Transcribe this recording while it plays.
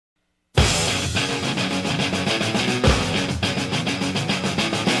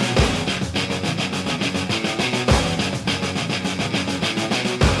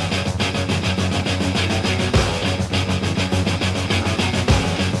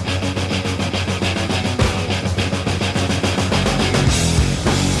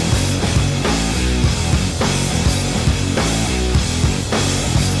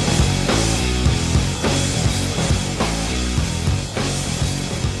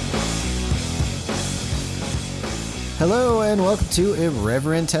Hello and welcome to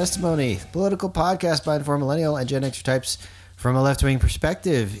Irreverent Testimony, political podcast by and for millennial and Gen Xer types from a left-wing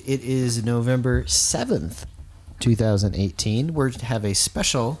perspective. It is November 7th, 2018. We're to have a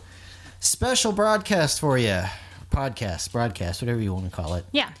special broadcast for you. Broadcast, whatever you want to call it.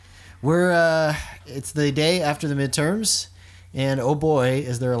 Yeah. It's the day after the midterms, and oh boy,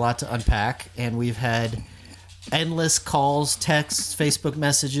 is there a lot to unpack. And we've had endless calls, texts, Facebook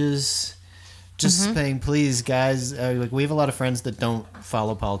messages, just saying, please, guys, we have a lot of friends that don't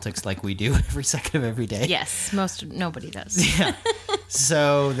follow politics like we do every second of every day. Yes, nobody does. Yeah.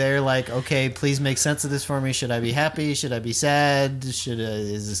 So they're like, okay, please make sense of this for me. Should I be happy? Should I be sad?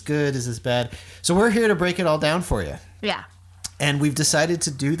 Is this good? Is this bad? So we're here to break it all down for you. Yeah. And we've decided to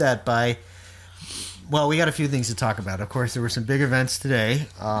do that by, well, we got a few things to talk about. Of course, there were some big events today.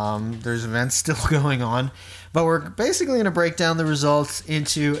 There's events still going on. But we're basically going to break down the results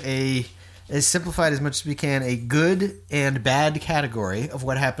into as simplified as much as we can, a good and bad category of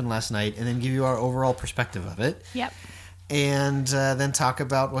what happened last night, and then give you our overall perspective of it. Yep. And then talk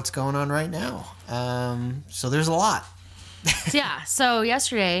about what's going on right now. So there's a lot. Yeah. So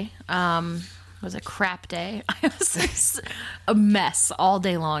yesterday was a crap day. I was a mess all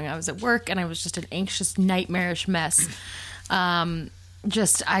day long. I was at work, and I was just an anxious, nightmarish mess.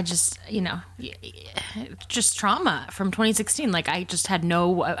 Just trauma from 2016. Like, I just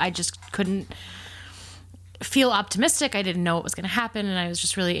couldn't feel optimistic. I didn't know what was going to happen, and I was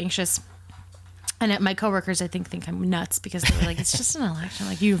just really anxious. And my coworkers, I think I'm nuts because they were like, it's just an election.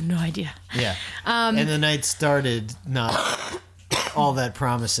 Like, you have no idea. Yeah. And the night started not all that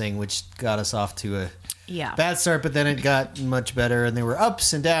promising, which got us off to a bad start, but then it got much better, and there were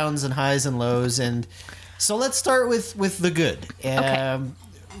ups and downs and highs and lows. And so let's start with the good. Okay.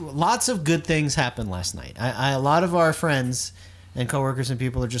 Lots of good things happened last night. A lot of our friends and coworkers and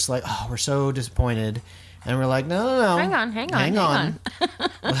people are just like, oh, we're so disappointed. And we're like, no. Hang on.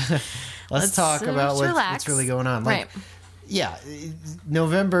 Let's talk about what's really going on. Like, right. Yeah,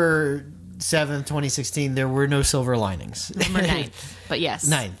 November 7th, 2016, there were no silver linings. November 9th, but yes.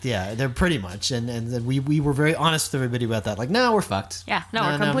 9th, yeah, they're pretty much. And we were very honest with everybody about that. Like, no, we're fucked. Yeah,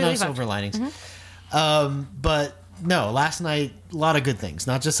 we're completely fucked. No silver linings. But no, last night, a lot of good things.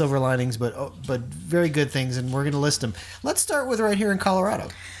 Not just silver linings, but very good things, and we're going to list them. Let's start with right here in Colorado.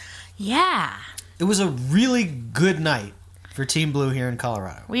 Yeah. It was a really good night for Team Blue here in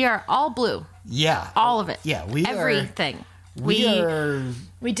Colorado. We are all blue. Yeah. All of it. Yeah, everything.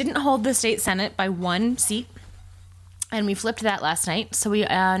 We didn't hold the state senate by one seat, and we flipped that last night. So we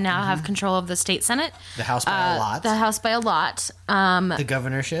now have control of the state senate. The House by a lot. The House by a lot. The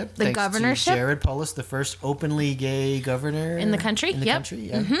governorship. The governorship. To Jared Polis, the first openly gay governor in the country. Country,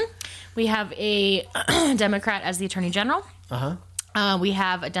 yeah. We have a Democrat as the Attorney General. We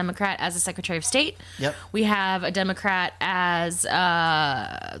have a Democrat as the Secretary of State. Yep. We have a Democrat as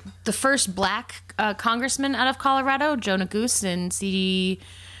the first black congressman out of Colorado, Joe Neguse, in CD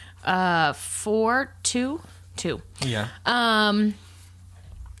 422. Yeah.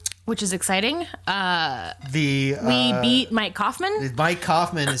 Which is exciting. We beat Mike Kaufman. Mike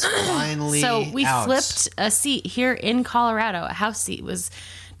Kaufman is finally So we out. flipped a seat here in Colorado. A House seat was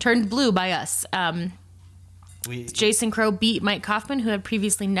turned blue by us. Jason Crow beat Mike Kaufman, who had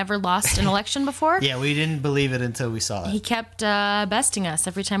previously never lost an election before. Yeah, we didn't believe it until we saw it. He kept besting us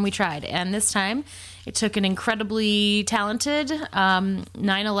every time we tried. And this time, it took an incredibly talented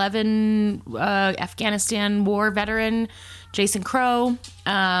 9/11 Afghanistan war veteran, Jason Crow, who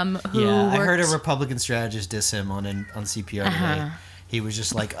I heard a Republican strategist diss him on CPR today. He was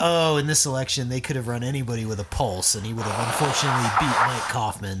just like, oh, in this election, they could have run anybody with a pulse, and he would have unfortunately beat Mike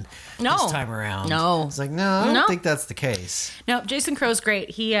Kaufman this time around. No. It's like, no, I don't think that's the case. No, Jason Crow's great.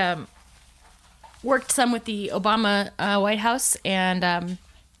 He worked some with the Obama White House, and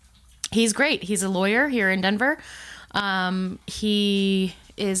he's great. He's a lawyer here in Denver. He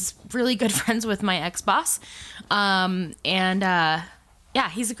is really good friends with my ex-boss. Yeah,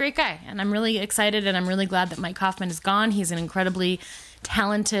 he's a great guy, and I'm really excited, and I'm really glad that Mike Kaufman is gone. He's an incredibly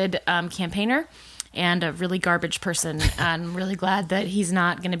talented campaigner and a really garbage person. I'm really glad that he's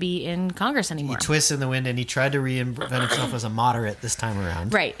not going to be in Congress anymore. He twists in the wind, and he tried to reinvent himself as a moderate this time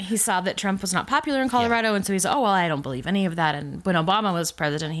around. Right. He saw that Trump was not popular in Colorado, and so he's, I don't believe any of that. And when Obama was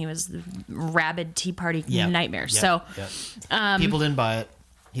president, he was the rabid Tea Party nightmare. People didn't buy it.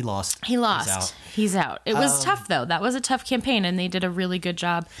 He lost. He's out. It was tough, though. That was a tough campaign, and they did a really good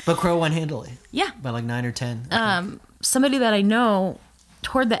job. But Crow won handily. Yeah. By like 9 or 10. Somebody that I know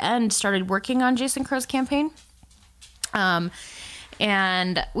toward the end started working on Jason Crow's campaign. And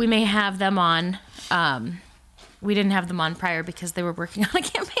we may have them on we didn't have them on prior because they were working on a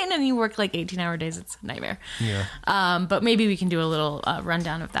campaign, and you work like 18-hour days. It's a nightmare. Yeah. But maybe we can do a little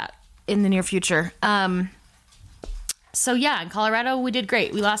rundown of that in the near future. So yeah, in Colorado, we did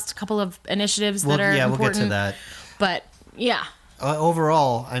great. We lost a couple of initiatives that are important. We'll get to that. But yeah.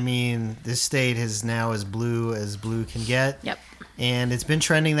 Overall, I mean, this state is now as blue can get. Yep. And it's been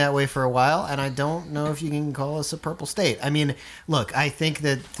trending that way for a while, and I don't know if you can call us a purple state. I mean, look, I think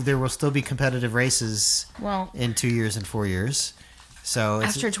that there will still be competitive races in 2 years and 4 years. So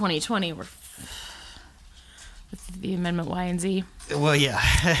after 2020, we're with the Amendment Y and Z. Well, yeah,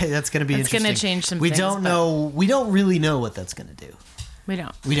 that's going to be interesting. It's going to change some things. We don't really know what that's going to do. We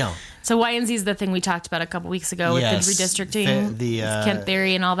don't. So Y and Z is the thing we talked about a couple weeks ago with the redistricting, the Kent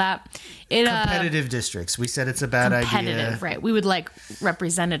theory and all that. Competitive districts. We said it's a bad idea. Competitive, right. We would like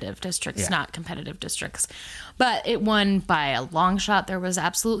representative districts, not competitive districts. But it won by a long shot. There was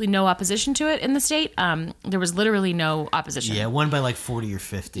absolutely no opposition to it in the state. There was literally no opposition. Yeah, it won by like 40 or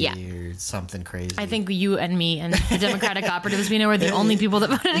 50 or something crazy. I think you and me and the Democratic operatives we know are the only people that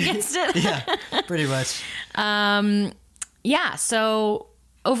voted against it. Yeah, pretty much. Yeah, so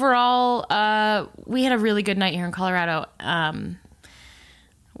overall, we had a really good night here in Colorado.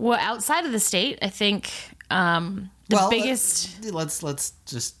 Well, outside of the state, I think biggest. Let's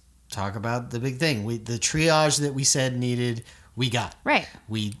just talk about the big thing. The triage that we said needed, we got. Right.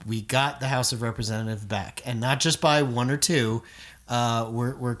 We got the House of Representatives back, and not just by 1 or 2.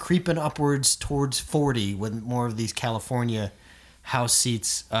 We're creeping upwards towards 40 when more of these California House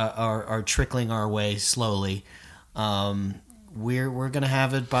seats are trickling our way slowly. We're going to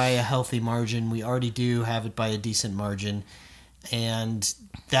have it by a healthy margin. We already do have it by a decent margin. And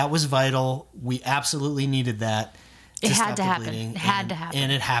that was vital. We absolutely needed that. It had to happen. It had to happen.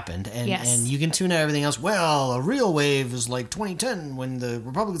 And it happened. And you can tune out everything else. Well, a real wave is like 2010 when the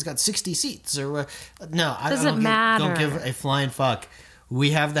Republicans got 60 seats. Or no, I don't give a flying fuck.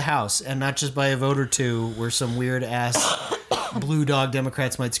 We have the House, and not just by a vote or 2 where some weird ass blue dog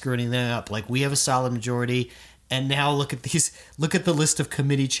Democrats might screw anything up. Like, we have a solid majority. And now look at the list of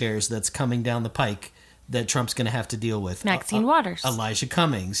committee chairs that's coming down the pike that Trump's going to have to deal with. Maxine Waters. Elijah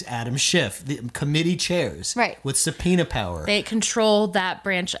Cummings, Adam Schiff, the committee chairs. Right. With subpoena power. They control that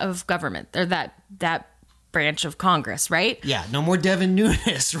branch of government. Or that branch of Congress, right? Yeah, no more Devin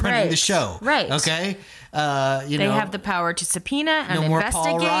Nunes running the show. Right. Okay? They have the power to subpoena and investigate. No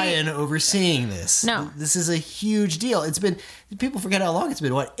more Paul Ryan overseeing this. No. This is a huge deal. People forget how long it's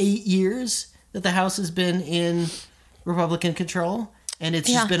been. 8 years that the House has been in Republican control? And it's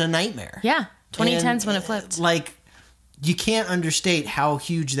just been a nightmare. Yeah. 2010's when it flipped. Like, you can't understate how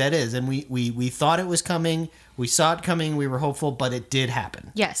huge that is. And we thought it was coming. We saw it coming. We were hopeful, but it did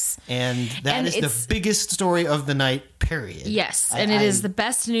happen. Yes. And that is the biggest story of the night, period. Yes. And it is the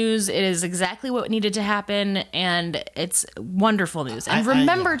best news. It is exactly what needed to happen. And it's wonderful news. And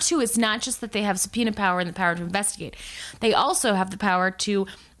remember, too, it's not just that they have subpoena power and the power to investigate. They also have the power to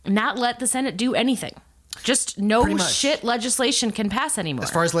not let the Senate do anything. Just no shit legislation can pass anymore.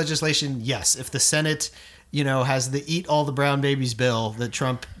 As far as legislation, yes. If the Senate, has the eat all the brown babies bill that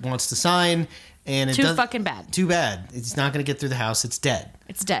Trump wants to sign, and too fucking bad. Too bad. It's not going to get through the House. It's dead.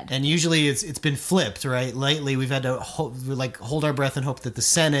 It's dead. And usually it's been flipped, right? Lately we've had to hold our breath and hope that the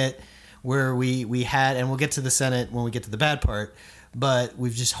Senate, where we had, and we'll get to the Senate when we get to the bad part, but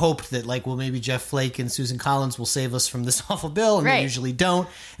we've just hoped that maybe Jeff Flake and Susan Collins will save us from this awful bill, and they usually don't.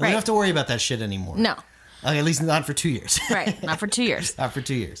 And we don't have to worry about that shit anymore. No. Okay, at least not for 2 years. Right, not for 2 years. Not for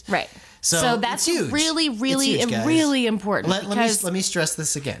 2 years. Right. So that's huge. Really, really, really important. Let me stress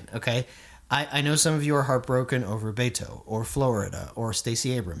this again, okay? I know some of you are heartbroken over Beto or Florida or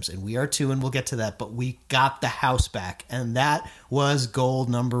Stacey Abrams, and we are too, and we'll get to that, but we got the House back, and that was goal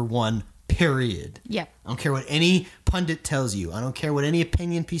number 1, period. Yeah. I don't care what any pundit tells you. I don't care what any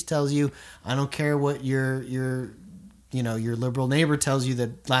opinion piece tells you. I don't care what your liberal neighbor tells you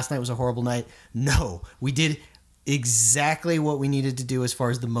that last night was a horrible night. No, we did exactly what we needed to do as far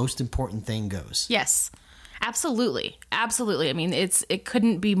as the most important thing goes. Yes, absolutely. Absolutely. I mean, it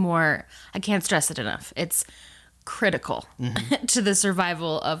couldn't be more, I can't stress it enough. It's critical to the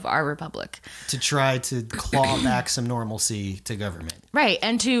survival of our republic. To try to claw back some normalcy to government. Right.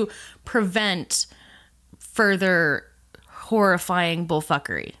 And to prevent further horrifying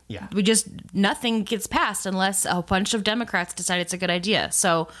bullfuckery. Yeah. Nothing gets passed unless a bunch of Democrats decide it's a good idea.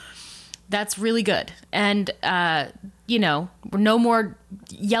 So that's really good. And, no more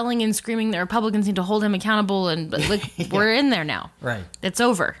yelling and screaming that Republicans need to hold him accountable. And we're in there now. Right. It's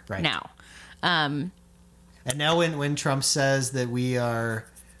over now. And now when Trump says that we are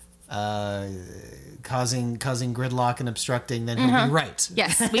causing gridlock and obstructing, then he'll be right.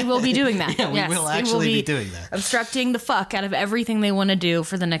 Yes, we will be doing that. Yeah, yes, we will actually be doing that. Obstructing the fuck out of everything they want to do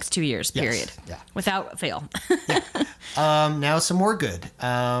for the next 2 years, period. Yeah. Without fail. Now some more good.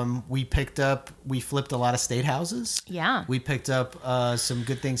 We flipped a lot of state houses. Yeah. We picked up some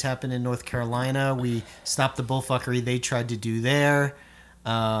good things happened in North Carolina. We stopped the bullfuckery they tried to do there.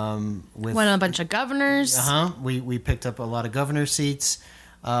 With Won a bunch of governors. We picked up a lot of governor seats.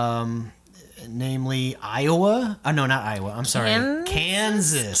 Namely Iowa. Oh, no, not Iowa. I'm sorry.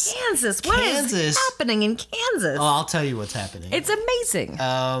 Kansas. Kansas. What is happening in Kansas? Oh, I'll tell you what's happening. It's amazing.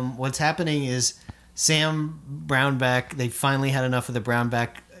 What's happening is Sam Brownback, they finally had enough of the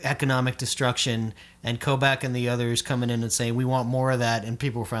Brownback economic destruction, and Kobach and the others coming in and saying, we want more of that. And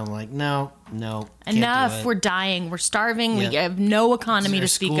people were finally like, no. Enough. We're dying. We're starving. Yeah. We have no economy to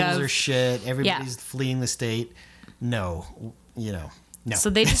speak of. Schools are shit. Everybody's fleeing the state. No.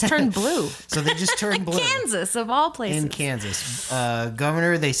 So they just turned blue. Kansas, of all places. In Kansas.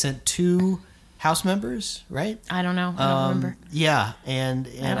 Governor, they sent 2 House members, right? I don't know. I don't remember. Yeah, and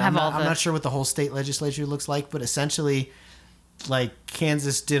I'm not sure what the whole state legislature looks like, but essentially, like,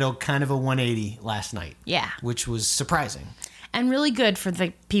 Kansas did a kind of a 180 last night. Yeah. Which was surprising. And really good for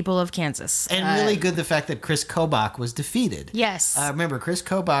the people of Kansas. And really good the fact that Chris Kobach was defeated. Yes. Remember, Chris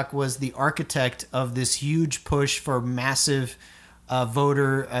Kobach was the architect of this huge push for massive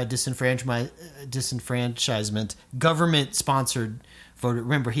voter disenfranchisement, government-sponsored voter.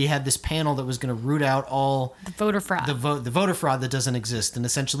 Remember, he had this panel that was going to root out all the voter fraud, the voter fraud that doesn't exist, and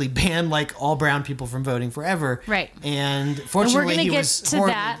essentially ban like all brown people from voting forever. Right. And fortunately, we're he get was to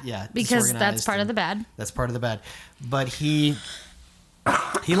that because that's part of the bad. That's part of the bad. But he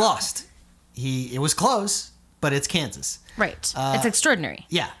lost. It was close, but it's Kansas. Right. It's extraordinary.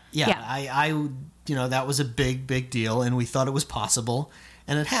 Yeah. I that was a big deal, and we thought it was possible,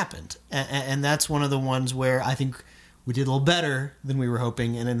 and it happened. And that's one of the ones where I think we did a little better than we were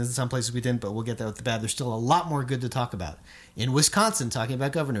hoping, and in some places we didn't, but we'll get that with the bad. There's still a lot more good to talk about. In Wisconsin, talking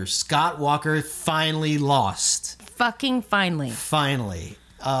about governors, Scott Walker finally lost. Fucking finally. Finally.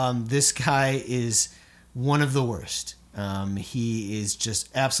 This guy is one of the worst. He is just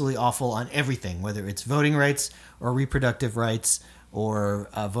absolutely awful on everything, whether it's voting rights or reproductive rights or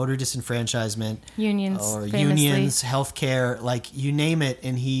voter disenfranchisement, unions, healthcare, like you name it,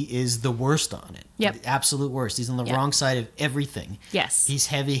 and he is the worst on it. Yep. The absolute worst. He's on the wrong side of everything. Yes. He's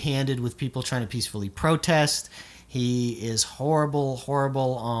heavy-handed with people trying to peacefully protest. He is horrible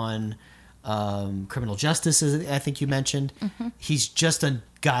on criminal justice, as I think you mentioned. Mm-hmm. He's just a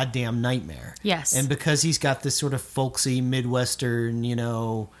goddamn nightmare. Yes. And because he's got this sort of folksy Midwestern, he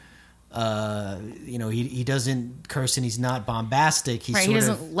doesn't curse and he's not bombastic. He's he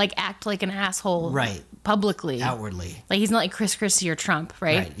doesn't act like an asshole, right? Publicly, outwardly. Like he's not like Chris Christie or Trump,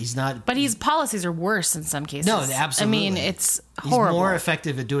 right? He's not. But his policies are worse in some cases. No, absolutely. I mean, it's horrible. He's more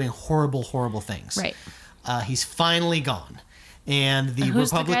effective at doing horrible things. Right. He's finally gone. And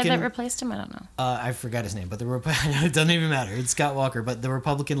who's Republican, the guy that replaced him? I don't know. I forgot his name, but it doesn't even matter. It's Scott Walker. But the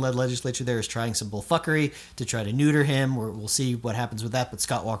Republican-led legislature there is trying some bullfuckery to try to neuter him. We'll see what happens with that. But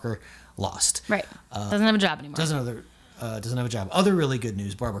Scott Walker lost. Right. Doesn't have a job anymore. Doesn't have a job. Other really good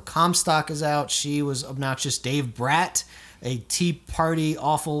news. Barbara Comstock is out. She was obnoxious. Dave Bratt, a Tea Party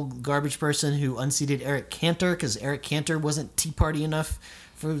awful garbage person who unseated Eric Cantor because Eric Cantor wasn't Tea Party enough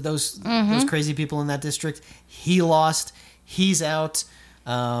for those crazy people in that district. He lost. He's out.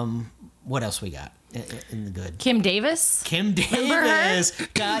 What else we got in the good? Kim Davis. Kim Davis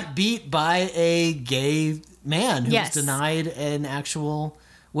got beat by a gay man who was denied an actual...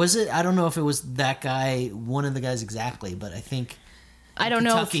 Was it? I don't know if it was that guy, one of the guys exactly, but I think... I don't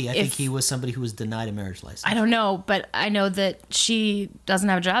know. Kentucky, I think he was somebody who was denied a marriage license. I don't know, but I know that she doesn't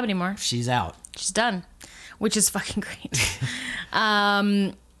have a job anymore. She's out. She's done, which is fucking great.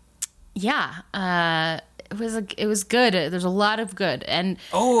 It was good. There's a lot of good. And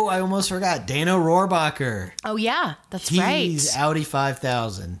I almost forgot. Dana Rohrabacher. Oh, yeah. That's right. He's Audi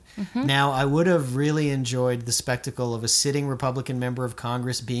 5000. Mm-hmm. Now, I would have really enjoyed the spectacle of a sitting Republican member of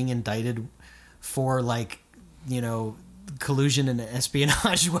Congress being indicted for, collusion and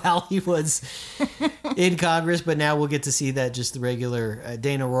espionage while he was in Congress. But now we'll get to see that just the regular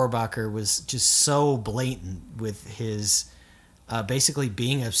Dana Rohrabacher was just so blatant with his... basically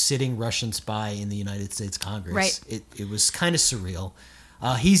being a sitting Russian spy in the United States Congress. Right. It was kind of surreal.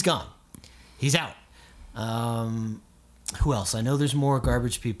 He's gone. He's out. Who else? I know there's more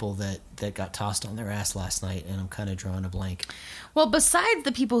garbage people that got tossed on their ass last night, and I'm kind of drawing a blank. Well, besides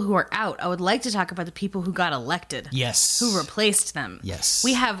the people who are out, I would like to talk about the people who got elected. Yes. Who replaced them. Yes.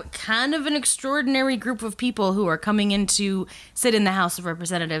 We have kind of an extraordinary group of people who are coming in to sit in the House of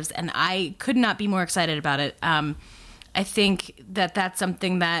Representatives, and I could not be more excited about it. I think that that's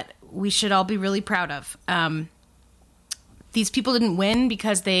something that we should all be really proud of. These people didn't win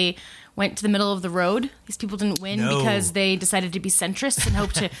because they went to the middle of the road. These people didn't win because they decided to be centrist and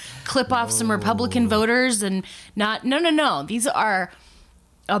hope to clip off some Republican voters and not. No. These are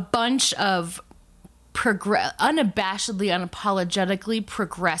a bunch of unabashedly, unapologetically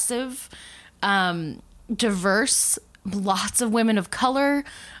progressive, diverse, lots of women of color,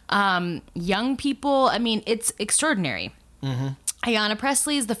 young people. I mean, it's extraordinary. Mm-hmm. Ayanna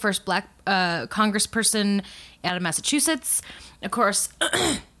Pressley is the first black congressperson out of Massachusetts. Of course,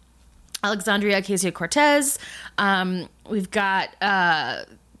 Alexandria Ocasio-Cortez. We've got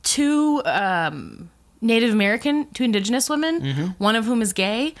two Indigenous women, one of whom is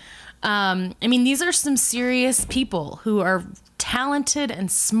gay. I mean, these are some serious people who are talented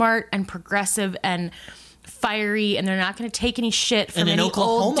and smart and progressive and fiery, and they're not going to take any shit from any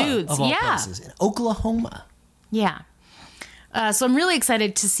old dudes. Of all places. In Oklahoma. Yeah. So I'm really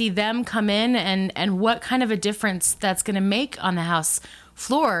excited to see them come in and what kind of a difference that's going to make on the House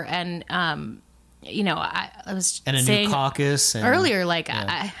floor. And, I was saying new caucus earlier,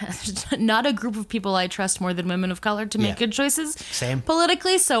 not a group of people I trust more than women of color to make good choices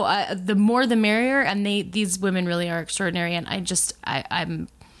politically. So the more the merrier. And these women really are extraordinary. And I'm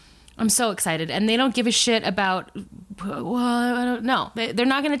so excited. And they don't give a shit about, well, I don't know. They're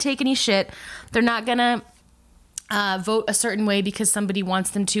not going to take any shit. They're not going to vote a certain way because somebody wants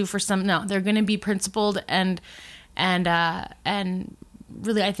them to for some. No, they're going to be principled and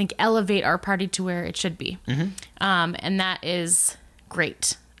really, I think, elevate our party to where it should be. Mm-hmm. And that is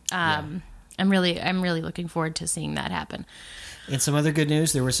great. I'm really looking forward to seeing that happen. And some other good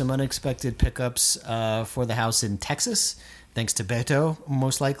news, there were some unexpected pickups for the House in Texas, thanks to Beto,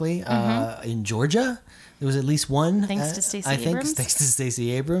 most likely. In Georgia, there was at least one. Thanks to Stacey Abrams. Thanks to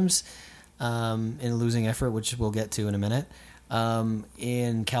Stacey Abrams. In a losing effort, which we'll get to in a minute.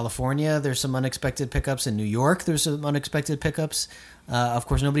 In California, there's some unexpected pickups. In New York, there's some unexpected pickups. Of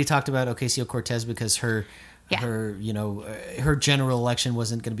course, nobody talked about Ocasio-Cortez because her general election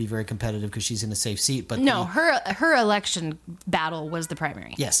wasn't going to be very competitive because she's in a safe seat. But her election battle was the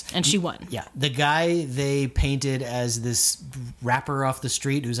primary. Yes, and she won. Yeah, the guy they painted as this rapper off the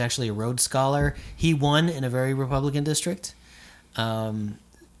street who's actually a Rhodes Scholar, he won in a very Republican district.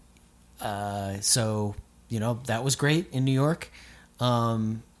 So, that was great in New York.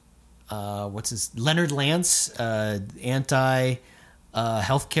 Leonard Lance,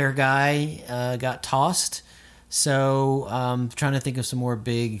 healthcare guy, got tossed. So, trying to think of some more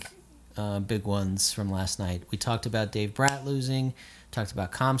big ones from last night. We talked about Dave Bratt losing, talked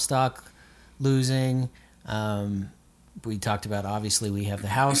about Comstock losing. We talked about, obviously, we have the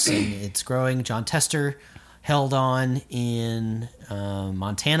House and it's growing. John Tester held on in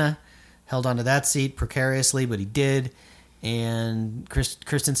Montana. Held onto that seat precariously, but he did. And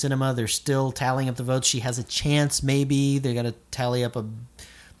Kristen Sinema, they're still tallying up the votes. She has a chance, maybe. They got to tally up 1.5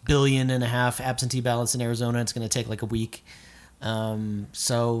 billion absentee ballots in Arizona. It's going to take like a week.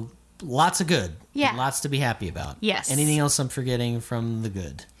 So lots of good. Yeah. Lots to be happy about. Yes. Anything else I'm forgetting from the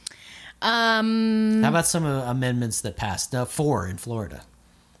good? How about some amendments that passed? 4 in Florida.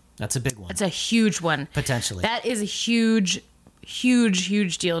 That's a big one. It's a huge one. Potentially. That is a huge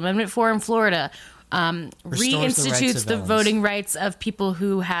deal. Amendment 4 in Florida reinstitutes the voting rights of people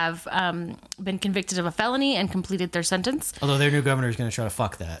who have been convicted of a felony and completed their sentence. Although their new governor is going to try to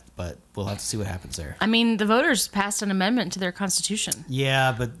fuck that, but we'll have to see what happens there. I mean, the voters passed an amendment to their constitution.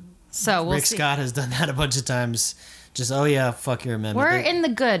 Yeah, but Rick Scott has done that a bunch of times. Just, fuck your amendment. We're in the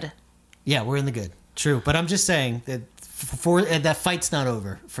good. Yeah, we're in the good. True, but I'm just saying that that fight's not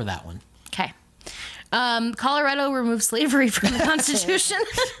over for that one. Okay. Colorado removed slavery from the Constitution.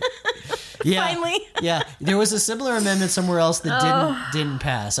 Yeah, finally. Yeah, there was a similar amendment somewhere else that didn't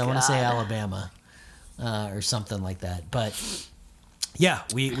pass. I want to say Alabama or something like that. But yeah,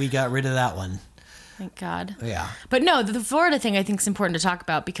 we got rid of that one. Thank God. Yeah. But no, the Florida thing I think is important to talk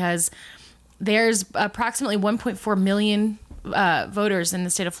about because there's approximately 1.4 million voters in the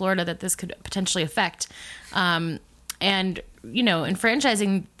state of Florida that this could potentially affect. And,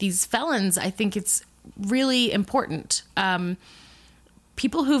 enfranchising these felons, I think it's really important.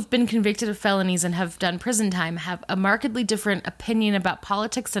 People who've been convicted of felonies and have done prison time have a markedly different opinion about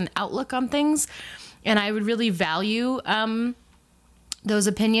politics and outlook on things. And I would really value those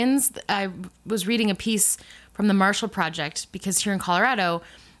opinions. I was reading a piece from the Marshall Project, because here in Colorado,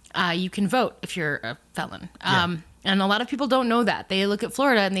 you can vote if you're a felon. Yeah. And a lot of people don't know that. They look at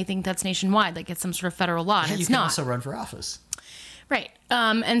Florida and they think that's nationwide, like it's some sort of federal law. And you it's can not. also run for office. Right.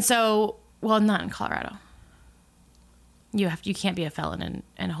 And so, well, not in Colorado. You can't be a felon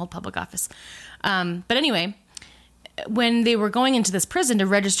and hold public office. But anyway, when they were going into this prison to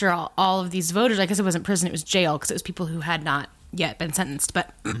register all of these voters, I guess it wasn't prison, it was jail, because it was people who had not yet been sentenced.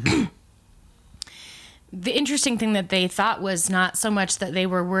 But the interesting thing that they thought was not so much that they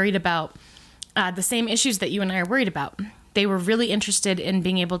were worried about the same issues that you and I are worried about. They were really interested in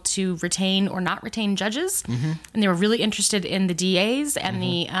being able to retain or not retain judges. And they were really interested in the DAs and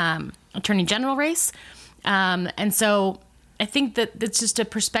the attorney general race. And so I think that it's just a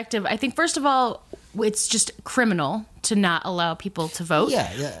perspective. I think, first of all, it's just criminal to not allow people to vote.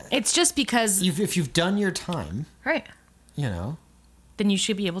 Yeah. It's just because... If you've done your time, Right. Then you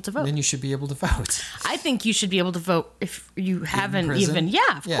should be able to vote. Then you should be able to vote. I think you should be able to vote if you haven't prison? even...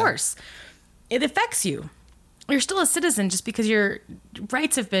 Yeah, of course. It affects you. You're still a citizen just because your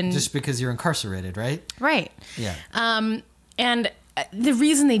rights have been... Just because you're incarcerated, right? Right. Yeah. And the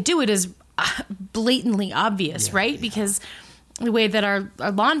reason they do it is blatantly obvious, right? Yeah. Because the way that our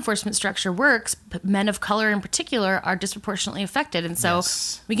law enforcement structure works, men of color in particular are disproportionately affected. And so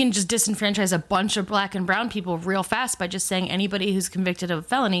we can just disenfranchise a bunch of black and brown people real fast by just saying anybody who's convicted of a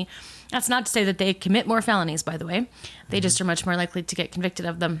felony. That's not to say that they commit more felonies, by the way. They just are much more likely to get convicted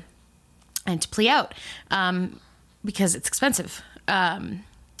of them and to plea out because it's expensive.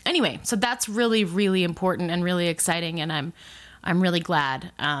 Anyway, so that's really, really important and really exciting, and I'm really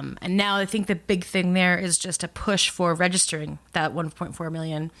glad. And now I think the big thing there is just a push for registering that 1.4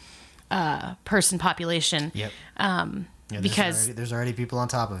 million person population. Yep. Because there's already people on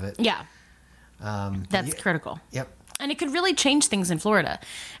top of it. Yeah. That's critical. Yep. And it could really change things in Florida.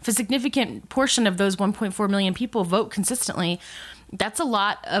 If a significant portion of those 1.4 million people vote consistently, that's a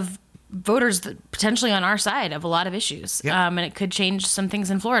lot of voters that potentially on our side of a lot of issues. Yep. And it could change some things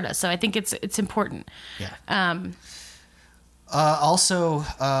in Florida. So I think it's important. Yeah. Also,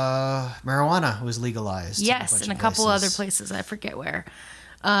 marijuana was legalized. Yes, in a couple other places. I forget where.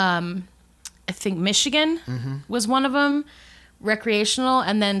 I think Michigan was one of them, recreational,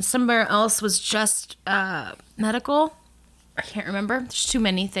 and then somewhere else was just medical. I can't remember. There's too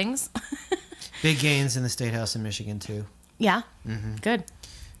many things. Big gains in the State House in Michigan, too. Yeah, good.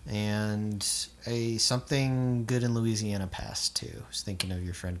 And something good in Louisiana passed too. I was thinking of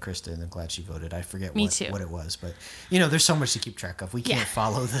your friend Krista, and I'm glad she voted. I forget what it was, but there's so much to keep track of. We can't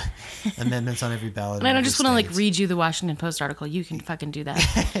follow the amendments on every ballot. And I don't just want to read you the Washington Post article. You can fucking do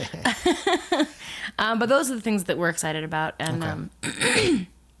that. But those are the things that we're excited about, and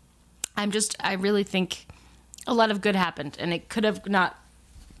I really think a lot of good happened, and it could have not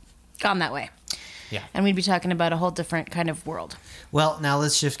gone that way. Yeah. And we'd be talking about a whole different kind of world. Well, now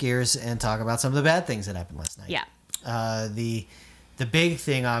let's shift gears and talk about some of the bad things that happened last night. Yeah. The big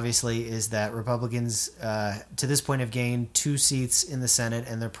thing, obviously, is that Republicans, to this point, have gained 2 seats in the Senate,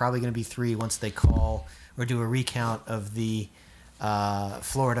 and they're probably going to be 3 once they call or do a recount of the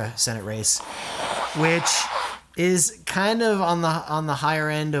Florida Senate race, which is kind of on the higher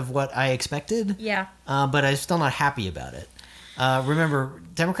end of what I expected. Yeah. But I'm still not happy about it. Remember,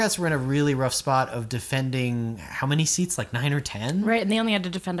 Democrats were in a really rough spot of defending how many seats? Like 9 or 10? Right, and they only had to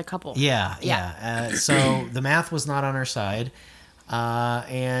defend a couple. Yeah. So the math was not on our side.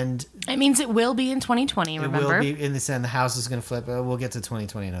 And it means it will be in 2020, remember? It will be in the Senate. The House is going to flip. We'll get to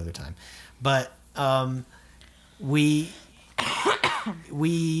 2020 another time. But if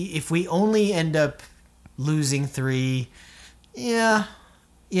we only end up losing 3,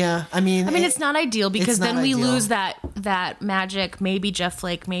 yeah, I mean, it's not ideal because then we lose that magic. Maybe Jeff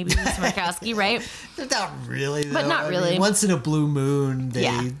Flake, maybe Lisa Murkowski, right? Not really, though. But not really. Once in a blue moon,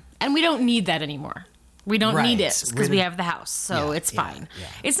 and we don't need that anymore. We don't need it because we have the House, so it's fine. Yeah.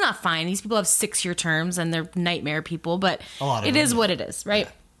 It's not fine. These people have 6-year terms and they're nightmare people, but it is what it is, right?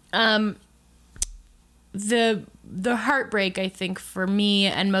 Yeah. The heartbreak, I think, for me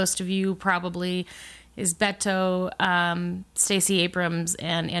and most of you probably is Beto, Stacey Abrams,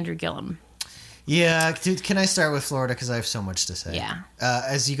 and Andrew Gillum. Yeah, dude, can I start with Florida? Because I have so much to say. Yeah.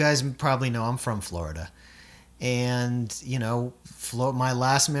 As you guys probably know, I'm from Florida. And, my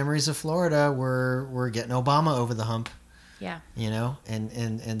last memories of Florida were getting Obama over the hump. Yeah.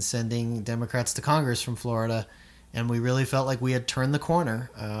 And sending Democrats to Congress from Florida. And we really felt like we had turned the corner.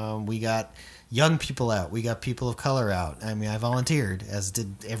 We got young people out. We got people of color out. I mean, I volunteered, as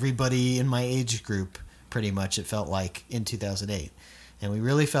did everybody in my age group, pretty much, it felt like, in 2008. And we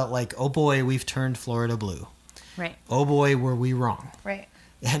really felt like, oh boy, we've turned Florida blue. Right. Oh boy, were we wrong. Right.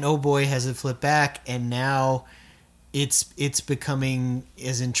 And oh boy, has it flipped back, and now it's becoming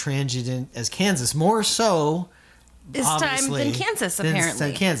as intransigent as Kansas, more so This time than Kansas, apparently.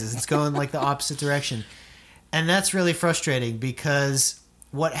 Than Kansas. It's going like the opposite direction. And that's really frustrating because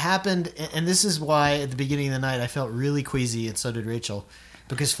what happened, and this is why at the beginning of the night I felt really queasy, and so did Rachel,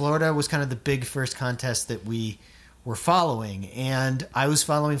 because Florida was kind of the big first contest that we were following. And I was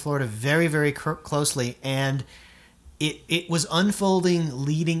following Florida very, very closely, and it was unfolding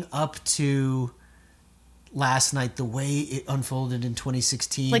leading up to last night the way it unfolded in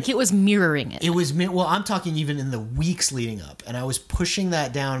 2016. Like it was mirroring it. It was, well, I'm talking even in the weeks leading up, and I was pushing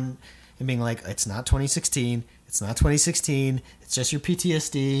that down and being like, it's not 2016, it's not 2016, it's just your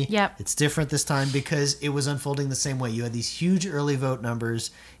PTSD. Yep. It's different this time because it was unfolding the same way. You had these huge early vote numbers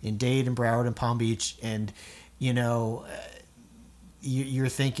in Dade and Broward and Palm Beach, and you know, you're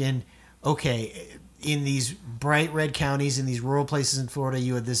thinking, okay, in these bright red counties, in these rural places in Florida,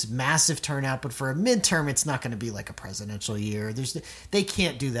 you had this massive turnout, but for a midterm, it's not going to be like a presidential year. They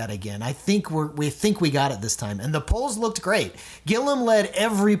can't do that again. I think we think we got it this time, and the polls looked great. Gillum led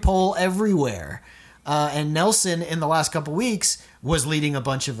every poll everywhere, and Nelson in the last couple weeks was leading a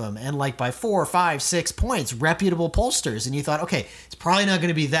bunch of them, and like by 4, 5, 6 points, reputable pollsters. And you thought, okay, it's probably not going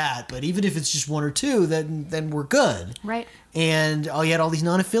to be that, but even if it's just 1 or 2, then we're good. Right. And you had all these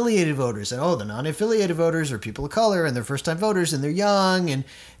non-affiliated voters. And, the non-affiliated voters are people of color, and they're first-time voters, and they're young, and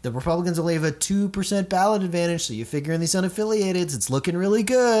the Republicans only have a 2% ballot advantage, so you figure in these unaffiliateds, it's looking really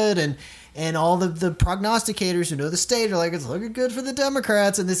good. And all the prognosticators who know the state are like, it's looking good for the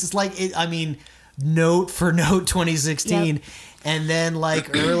Democrats. And this is like, note for note 2016. Yep. And then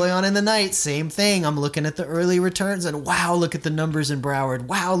like early on in the night, same thing. I'm looking at the early returns, and wow, look at the numbers in Broward.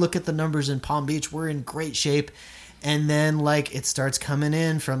 Wow, look at the numbers in Palm Beach. We're in great shape. And then like it starts coming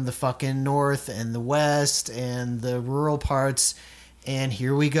in from the fucking north and the west and the rural parts, and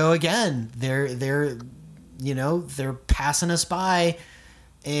here we go again. They're passing us by,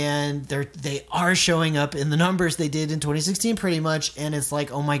 and they are showing up in the numbers they did in 2016 pretty much. And it's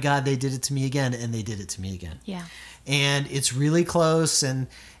like, oh my God, they did it to me again, and they did it to me again. Yeah. And it's really close, and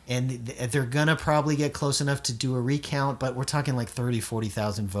they're gonna probably get close enough to do a recount, but we're talking like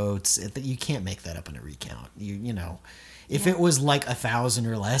 30,000-40,000 votes. You can't make that up in a recount. If it was like 1,000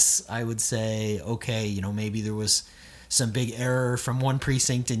 or less, I would say, okay, maybe there was some big error from one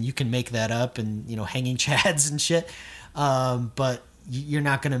precinct and you can make that up, and hanging chads and shit. But you're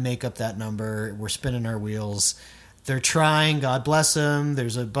not gonna make up that number. We're spinning our wheels. They're trying, God bless them.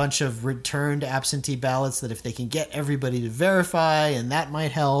 There's a bunch of returned absentee ballots that if they can get everybody to verify, and that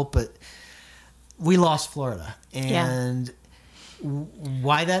might help, but we lost Florida. And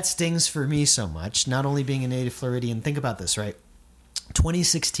why that stings for me so much, not only being a native Floridian, think about this, right?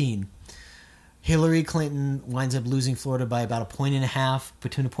 2016, Hillary Clinton winds up losing Florida by about 1.5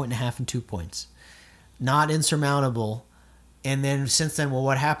 between 1.5 and 2 points. Not insurmountable. And then since then, well,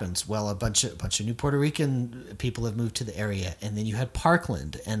 what happens? Well, a bunch of new Puerto Rican people have moved to the area, and then you had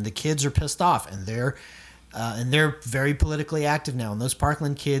Parkland, and the kids are pissed off, and they're very politically active now. And those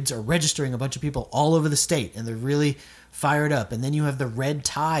Parkland kids are registering a bunch of people all over the state, and they're really fired up. And then you have the red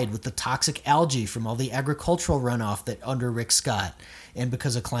tide with the toxic algae from all the agricultural runoff that under Rick Scott, and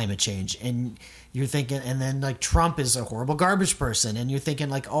because of climate change. And you're thinking, and then like Trump is a horrible garbage person, and you're thinking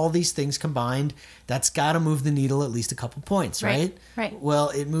like all these things combined, that's got to move the needle at least a couple points, right? Right. Well,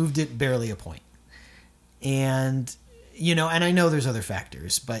 it moved it barely a point. And, and I know there's other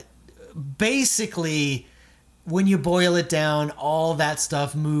factors, but basically when you boil it down, all that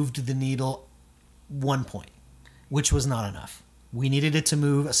stuff moved the needle 1 point, which was not enough. We needed it to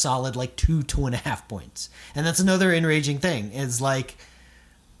move a solid like 2.5 points. And that's another enraging thing. Is like,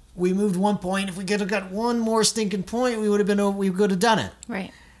 we moved 1 point. If we could have got one more stinking point, we would have done it.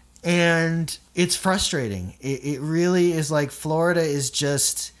 Right. And it's frustrating. It really is. Like, Florida is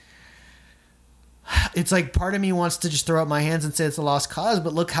just, it's like part of me wants to just throw up my hands and say it's a lost cause,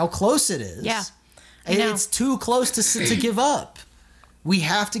 but look how close it is. Yeah. I know. It's too close to give up. We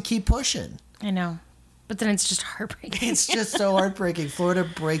have to keep pushing. I know. But then it's just heartbreaking. It's just so heartbreaking. Florida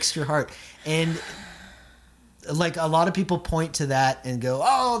breaks your heart. And like a lot of people point to that and go,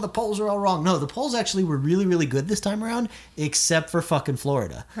 oh, the polls are all wrong. No, the polls actually were really, really good this time around, except for fucking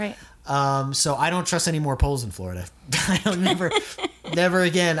Florida. Right. So I don't trust any more polls in Florida. I don't never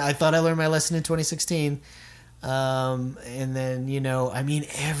again. I thought I learned my lesson in 2016. And then,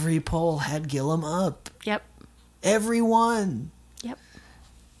 every poll had Gillum up. Yep. Every one. Yep.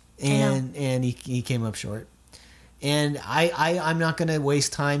 And he came up short. And I'm not going to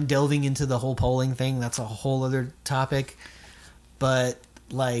waste time delving into the whole polling thing. That's a whole other topic. But,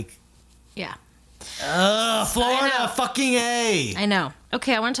 like... Yeah. Florida, fucking A. I know.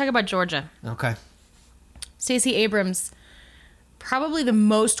 Okay, I want to talk about Georgia. Okay. Stacey Abrams, probably the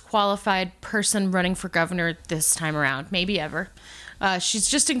most qualified person running for governor this time around, maybe ever. She's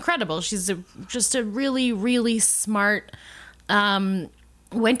just incredible. She's just a really, really smart.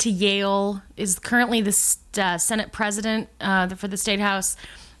 Went to Yale. Is currently the Senate president for the state house.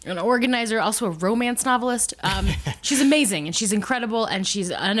 An organizer, also a romance novelist. She's amazing and she's incredible and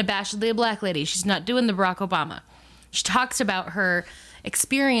she's unabashedly a black lady. She's not doing the Barack Obama. She talks about her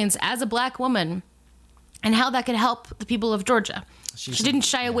experience as a black woman and how that could help the people of Georgia. She didn't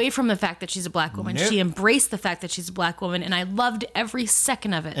shy away from the fact that she's a black woman. Nope. She embraced the fact that she's a black woman, and I loved every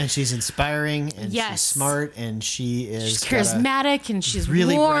second of it. And she's inspiring, and Yes. she's smart, and she's charismatic, and she's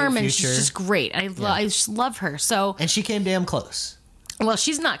really warm, bright and she's future. just great. I just love her. So, And she came damn close. well,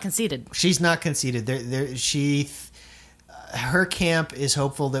 she's not conceited. She's not conceited. Her camp is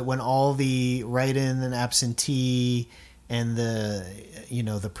hopeful that when all the write-in and absentee and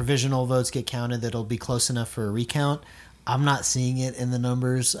the provisional votes get counted, that it'll be close enough for a recount. I'm not seeing it in the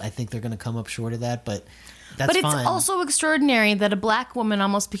numbers. I think they're going to come up short of that, but that's fine. But it's also extraordinary that a black woman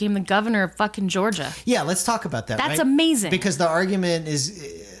almost became the governor of fucking Georgia. Yeah, let's talk about that. That's right? amazing. Because the argument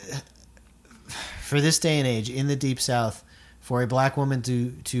is, for this day and age in the Deep South, for a black woman to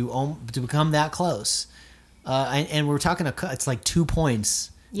become that close, and we're talking it's like 2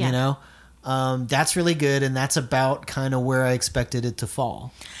 points. Yeah. You know, that's really good, and that's about kind of where I expected it to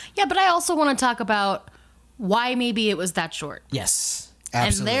fall. Yeah, but I also want to talk about why maybe it was that short. Yes,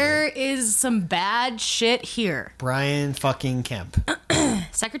 absolutely. And there is some bad shit here. Brian fucking Kemp.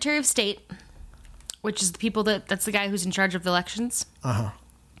 Secretary of State, which is the people that's the guy who's in charge of the elections.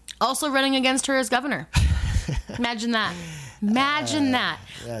 Also running against her as governor. Imagine that. Imagine that.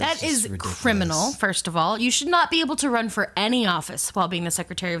 That is ridiculous. criminal, first of all. You should not be able to run for any office while being the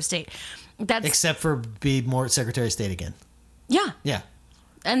Secretary of State. That's Except for be more Secretary of State again. yeah. Yeah.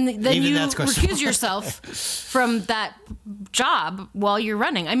 And then Even you that's questionable. recuse yourself from that job while you're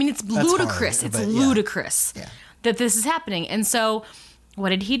running. I mean, it's ludicrous. hard, It's but yeah. ludicrous Yeah. that this is happening. And so, what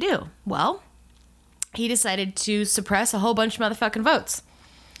did he do? Well, he decided to suppress a whole bunch of motherfucking votes.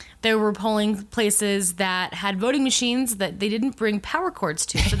 There were polling places that had voting machines that they didn't bring power cords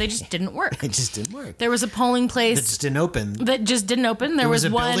to, so they just didn't work. It just didn't work. There was a polling place It just didn't open. that just didn't open. There was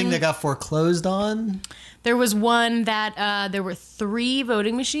a one building that got foreclosed on. There was one that there were 3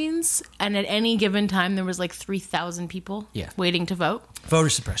 voting machines, and at any given time there was like 3,000 people waiting to vote. Voter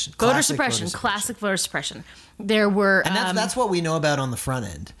suppression. Voter Classic suppression, classic voter suppression. There were, And that's what we know about on the front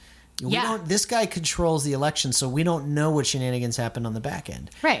end. This guy controls the election, so we don't know what shenanigans happened on the back end.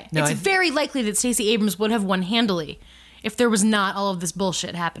 right. No, It's very likely that Stacey Abrams would have won handily if there was not all of this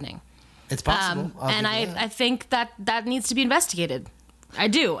bullshit happening. It's possible. And I think that needs to be investigated. I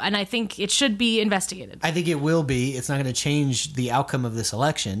do, and I think it should be investigated. I think it will be. It's not going to change the outcome of this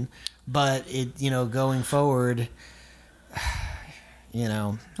election, but going forward,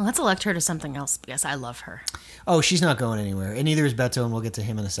 Well, let's elect her to something else because I love her. Oh, she's not going anywhere, and neither is Beto, and we'll get to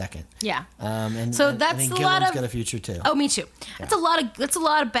him in a second. Yeah. And So I that's think a Gilliam's lot of- got a future too. Oh, me too. That's a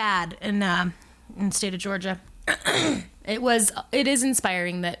lot of bad in the state of Georgia. It is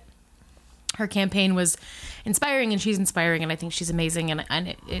inspiring that her campaign was inspiring, and she's inspiring, and I think she's amazing,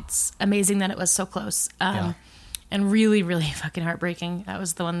 and it's amazing that it was so close. And really, really fucking heartbreaking. That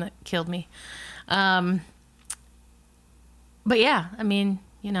was the one that killed me. But yeah, I mean,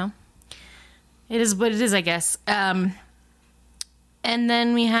 it is what it is, I guess. And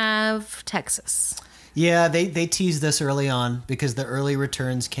then we have Texas. Yeah, they teased this early on because the early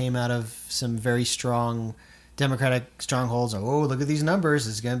returns came out of some very strong Democratic strongholds. Oh, look at these numbers!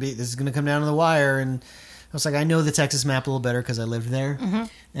 This is gonna come down to the wire. And I was like, I know the Texas map a little better because I lived there,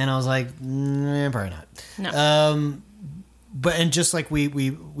 and I was like, probably not. No. But just like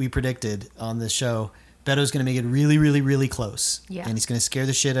we predicted on this show, Beto's gonna make it really, really, really close. Yeah. And he's gonna scare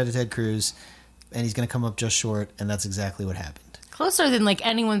the shit out of Ted Cruz, and he's gonna come up just short, and that's exactly what happened. Closer than like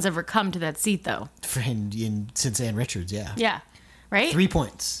anyone's ever come to that seat, though. Since Ann Richards, yeah. Yeah. Right? 3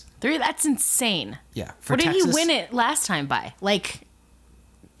 points. 3, that's insane. Yeah. For What did he Texas- win it last time by? Like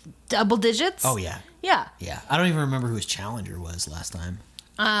double digits? Oh, yeah. Yeah. Yeah. I don't even remember who his challenger was last time.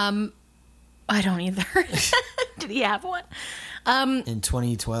 I don't either. Did he have one? In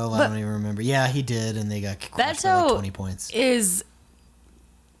 2012, I don't even remember. Yeah, he did, and they got crushed by Beto like 20 points.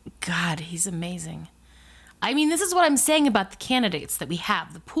 God, he's amazing. I mean, this is what I'm saying about the candidates that we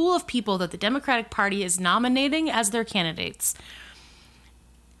have. The pool of people that the Democratic Party is nominating as their candidates.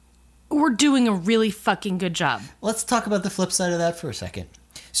 We're doing a really fucking good job. Let's talk about the flip side of that for a second.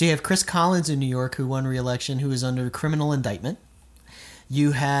 So you have Chris Collins in New York, who won re-election, who is under criminal indictment.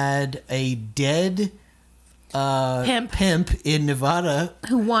 You had a dead pimp in Nevada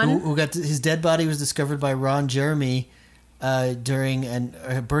Who won? Who got his dead body was discovered by Ron Jeremy during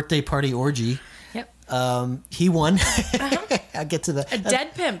a birthday party orgy. Yep. He won. I'll get to that. A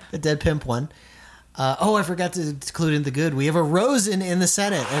dead pimp. A dead pimp won. I forgot to include in the good. We have a Rosen in the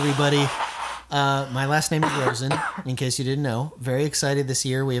Senate, everybody. My last name is Rosen, in case you didn't know. Very excited this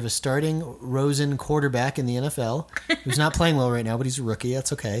year. We have a starting Rosen quarterback in the NFL who's not playing well right now, but he's a rookie.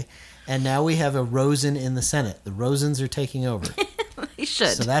 That's okay. And now we have a Rosen in the Senate. The Rosens are taking over. They should.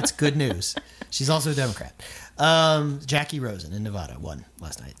 So that's good news. She's also a Democrat. Jackie Rosen in Nevada won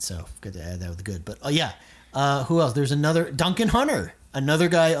last night. So good to add that with the good. But who else? There's another Duncan Hunter, another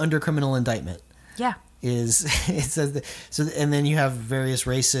guy under criminal indictment. Yeah. It says that, and then you have various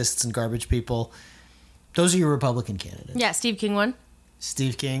racists and garbage people. Those are your Republican candidates. Yeah, Steve King won.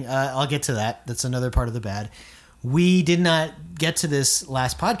 Steve King. I'll get to that. That's another part of the bad. We did not get to this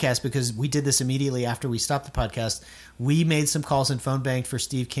last podcast because we did this immediately after we stopped the podcast. We made some calls and phone banked for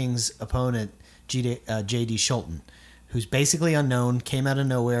Steve King's opponent, J.D. Scholten, who's basically unknown, came out of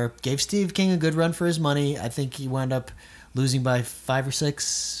nowhere, gave Steve King a good run for his money. I think he wound up losing by 5 or 6,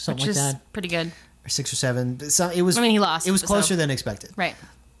 something Which like is that. pretty good. Or 6 or 7. It was. He lost. It was closer than expected. Right.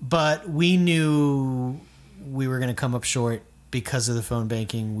 But we knew we were going to come up short because of the phone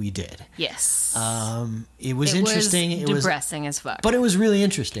banking. We did. Yes. It was interesting. It was depressing as fuck. But it was really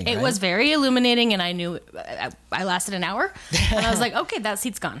interesting. It was very illuminating, and I knew I lasted an hour, and I was like, okay, that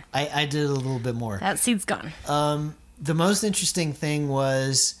seat's gone. I did a little bit more. That seat's gone. The most interesting thing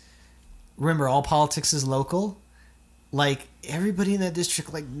was, remember, all politics is local. Like, everybody in that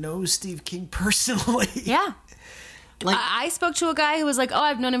district knows Steve King personally. Yeah. I spoke to a guy who was like, "Oh,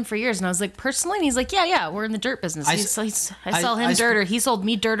 I've known him for years," and I was like, "Personally?" And he's like, "Yeah, we're in the dirt business. I sell him dirt, or he sold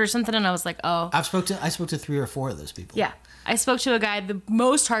me dirt, or something." And I was like, "Oh." I spoke to 3 or 4 of those people. Yeah, I spoke to a guy. The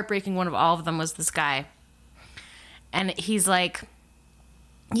most heartbreaking one of all of them was this guy, and he's like,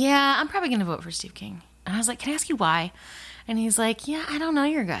 "Yeah, I'm probably gonna vote for Steve King." And I was like, "Can I ask you why?" And he's like, "Yeah, I don't know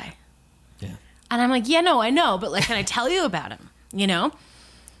your guy." Yeah. And I'm like, "Yeah, no, I know, but can I tell you about him? You know?"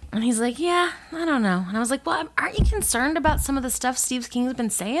 And he's like, "Yeah, I don't know." And I was like, "Well, aren't you concerned about some of the stuff Steve King's been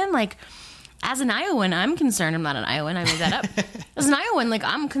saying? As an Iowan, I'm concerned." I'm not an Iowan. I made that up. As an Iowan,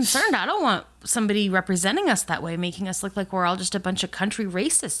 I'm concerned. I don't want somebody representing us that way, making us look like we're all just a bunch of country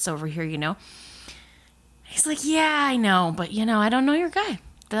racists over here, you know? He's like, "Yeah, I know, but, I don't know your guy.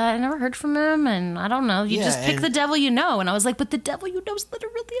 I never heard from him, and I don't know. You just pick the devil you know." And I was like, "But the devil you know is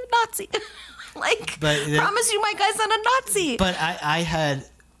literally a Nazi." Promise you my guy's not a Nazi. But I had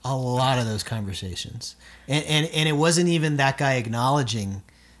a lot of those conversations. And it wasn't even that guy acknowledging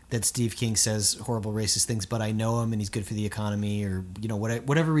that Steve King says horrible racist things, but I know him and he's good for the economy, or,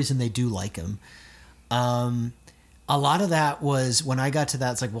 whatever reason they do like him. A lot of that was when I got to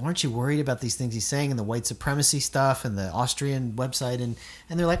that, it's like, well, aren't you worried about these things he's saying and the white supremacy stuff and the Austrian website? And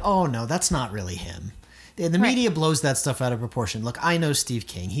they're like, oh, no, that's not really him. And the media blows that stuff out of proportion. Look, I know Steve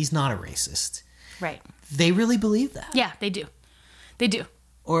King. He's not a racist. Right. They really believe that. Yeah, they do. They do.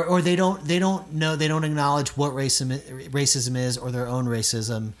 Or they don't know, they don't acknowledge what racism is, or their own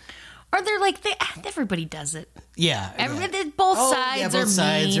racism. Or they're like, everybody does it. Yeah. Both sides are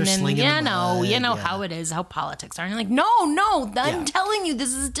mean, are slinging and you know how it is, how politics are. And you're like, no, I'm telling you,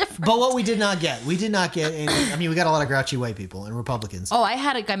 this is different. But what we did not get, we got a lot of grouchy white people and Republicans. Oh, I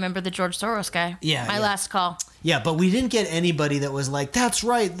had a guy, remember the George Soros guy? Yeah. My last call. Yeah, but we didn't get anybody that was like, that's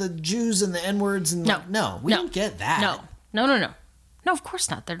right, the Jews and the N-words. And we didn't get that. No. No, of course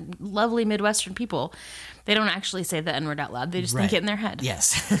not. They're lovely Midwestern people. They don't actually say the N-word out loud. They just think it in their head.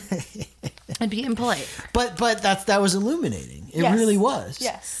 Yes. And be impolite. But that was illuminating. It really was.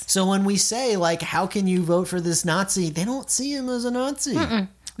 Yes. So when we say, how can you vote for this Nazi? They don't see him as a Nazi. Mm-mm.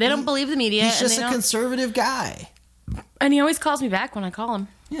 They don't believe the media. He's just a conservative guy. And he always calls me back when I call him.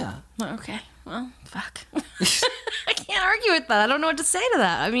 Yeah. Okay. Well, fuck. I can't argue with that. I don't know what to say to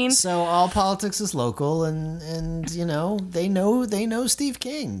that. So all politics is local, and they know Steve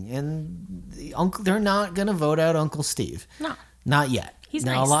King, and they're not going to vote out Uncle Steve. No. Not yet. He's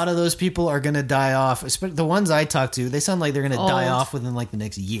now, nice. A lot of those people are going to die off. The ones I talk to, they sound like they're going to die off within the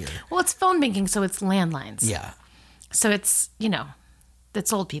next year. Well, it's phone banking, so it's landlines. Yeah. So it's,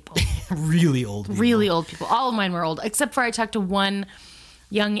 it's old people. Really old people. Really old people. All of mine were old, except for I talked to one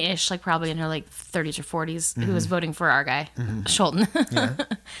young-ish, probably in her 30s or 40s, who was voting for our guy, Scholten. Yeah.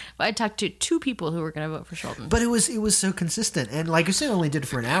 But I talked to 2 people who were going to vote for Scholten. But it was so consistent. And like I said, I only did it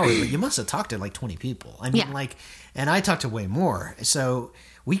for an hour, but you must have talked to 20 people. And I talked to way more. So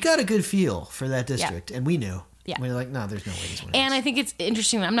we got a good feel for that district, and we knew. Yeah. We're like, no, there's no way he's winning. And I think it's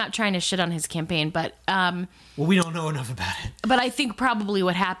interesting. I'm not trying to shit on his campaign, but well, we don't know enough about it. but I think probably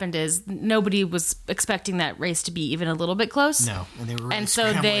what happened is nobody was expecting that race to be even a little bit close. No, and they were really and so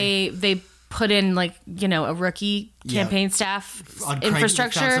scrambling. they put in like a rookie campaign staff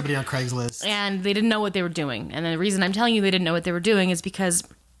infrastructure, Found somebody on Craigslist, and they didn't know what they were doing. And the reason I'm telling you they didn't know what they were doing is because,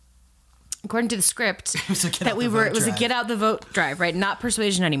 according to the script, it was a get out the vote drive, right? Not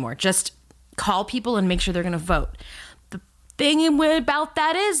persuasion anymore. Just call people and make sure they're going to vote. The thing about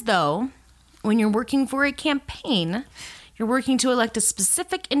that is, though, when you're working for a campaign, you're working to elect a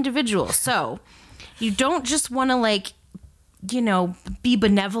specific individual. So you don't just want to be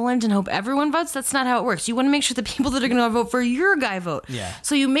benevolent and hope everyone votes. That's not how it works. You want to make sure the people that are going to vote for your guy vote. Yeah.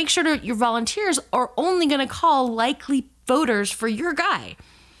 So you make sure that your volunteers are only going to call likely voters for your guy.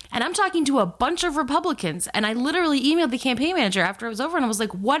 And I'm talking to a bunch of Republicans, and I literally emailed the campaign manager after it was over, and I was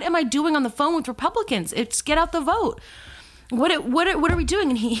like, what am I doing on the phone with Republicans? It's get out the vote. What are we doing?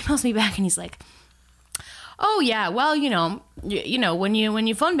 And he emails me back, and he's like, oh, yeah, well, when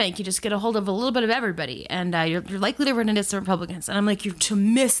you phone bank, you just get a hold of a little bit of everybody, and you're likely to run into some Republicans. And I'm like, you're to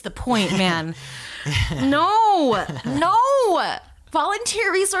miss the point, man. No.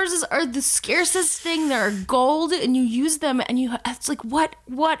 Volunteer resources are the scarcest thing. They're gold, and you use them, and it's like,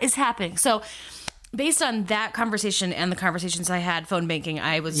 what is happening? So based on that conversation and the conversations I had phone banking,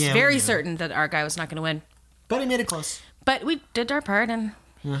 I was very certain that our guy was not going to win. But he made it close. But we did our part, and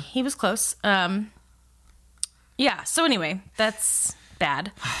he was close. Yeah, so anyway, that's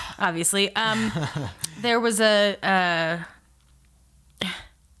bad, obviously. There was a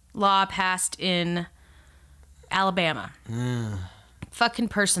law passed in Alabama. Fucking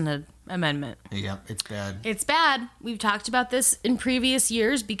personhood amendment. Yeah, it's bad. It's bad. We've talked about this in previous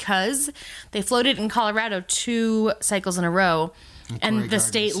years because they floated in Colorado 2 cycles in a row, and the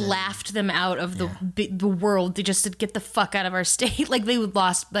state laughed them out of the world. They just said, get the fuck out of our state. Like, they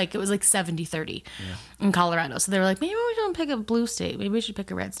lost, it was 70-30 in Colorado. So they were like, maybe we don't pick a blue state. Maybe we should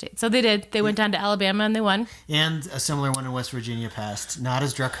pick a red state. So they did. They went down to Alabama and they won. And a similar one in West Virginia passed. Not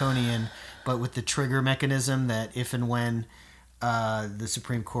as draconian, but with the trigger mechanism that if and when the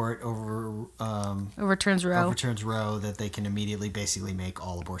Supreme Court overturns Roe, that they can immediately basically make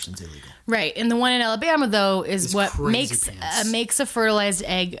all abortions illegal. Right. And the one in Alabama, though, is what makes pants. A fertilized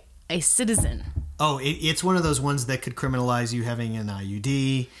egg a citizen. Oh, it's one of those ones that could criminalize you having an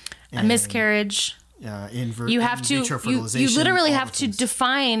IUD. A miscarriage. You have to. You literally have to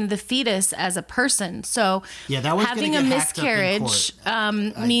define the fetus as a person. So having a miscarriage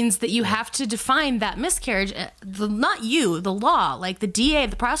means that you have to define that miscarriage. Not you, the law, like the DA,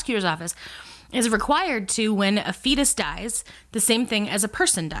 the prosecutor's office, is required to, when a fetus dies, the same thing as a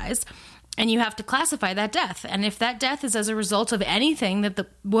person dies. And you have to classify that death. And if that death is as a result of anything that the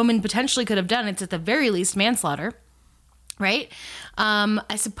woman potentially could have done, it's at the very least manslaughter. Right?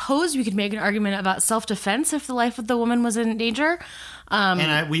 I suppose we could make an argument about self-defense if the life of the woman was in danger.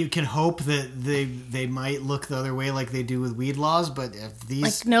 We can hope that they might look the other way like they do with weed laws, but if these...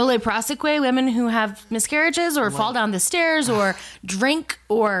 Like noli prosequi, women who have miscarriages or fall down the stairs or drink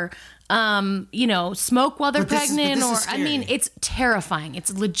or... smoke while they're pregnant, it's terrifying.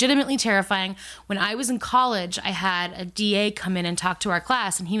 It's legitimately terrifying. When I was in college, I had a DA come in and talk to our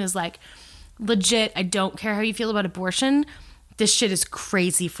class, and he was like, legit, I don't care how you feel about abortion. This shit is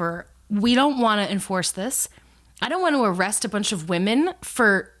crazy. We don't want to enforce this. I don't want to arrest a bunch of women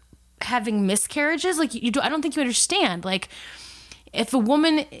for having miscarriages. I don't think you understand. Like,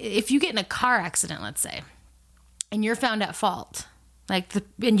 if you get in a car accident, let's say, and you're found at fault, and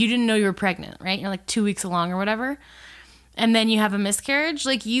you didn't know you were pregnant, right? You're 2 weeks along or whatever. And then you have a miscarriage,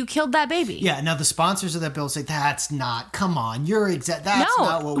 you killed that baby. Yeah, now the sponsors of that bill say, that's not, come on, that's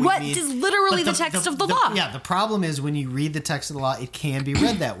not what we need. Is literally the text of the law. Yeah, the problem is when you read the text of the law, it can be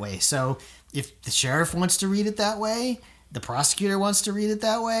read that way. So if the sheriff wants to read it that way, the prosecutor wants to read it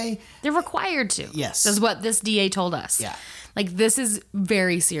that way. They're required to. Yes. That's what this DA told us. Yeah. This is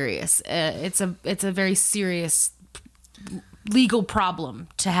very serious. It's a very serious legal problem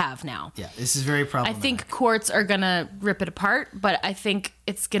to have now. Yeah, this is very problematic. I think courts are going to rip it apart, but I think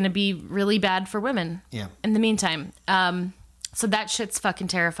it's going to be really bad for women in the meantime. So that shit's fucking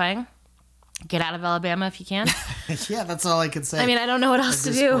terrifying. Get out of Alabama if you can. Yeah, that's all I could say. I mean, I don't know what else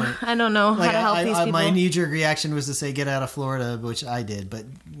to do. I don't know how to help these people. My knee-jerk reaction was to say get out of Florida, which I did, but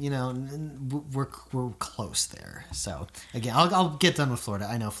we're close there. So again, I'll get done with Florida.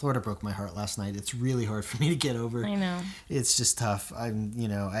 I know Florida broke my heart last night. It's really hard for me to get over. I know. It's just tough.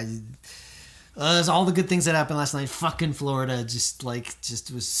 There's all the good things that happened last night. Fucking Florida just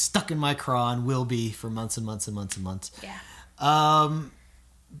was stuck in my craw and will be for months and months and months and months. Yeah.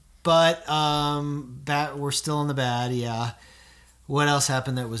 But we're still in the bad, yeah. What else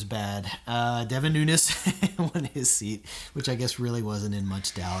happened that was bad? Devin Nunes won his seat, which I guess really wasn't in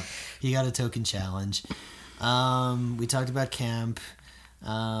much doubt. He got a token challenge. We talked about Kemp.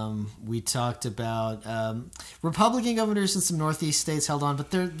 We talked about Republican governors in some Northeast states held on,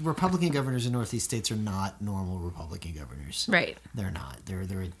 but Republican governors in Northeast states are not normal Republican governors. Right. They're not. They're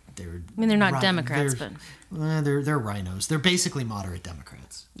I mean, they're not Democrats, but they're rhinos. They're basically moderate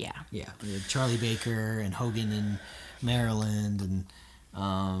Democrats. yeah. Yeah, Charlie Baker and Hogan in Maryland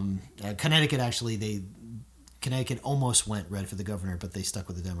and Connecticut. Actually, Connecticut almost went red for the governor, but they stuck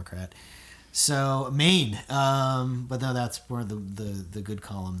with the Democrat. So Maine, but no, that's more the good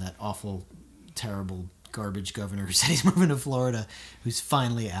column. That awful, terrible, garbage governor who said he's moving to Florida, who's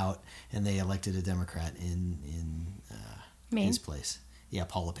finally out, and they elected a Democrat in Maine? His place. Yeah,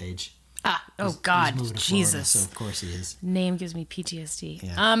 Paul LePage. Oh God, he's moving to Jesus! Florida, so of course he is. Name gives me PTSD.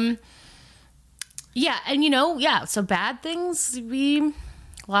 Yeah. Yeah, and so bad things. We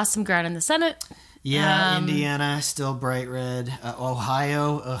lost some ground in the Senate. Yeah, Indiana still bright red.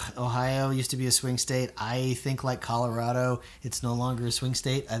 Ohio used to be a swing state. I think, like Colorado, it's no longer a swing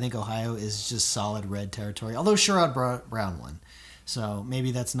state. I think Ohio is just solid red territory. Although Sherrod Brown won, so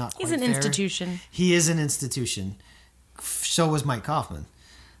maybe that's not. He's quite an fair. institution. He is an institution. So was Mike Kaufman.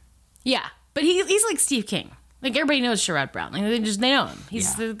 Yeah, but he's like Steve King. Like, everybody knows Sherrod Brown. Like, they know him.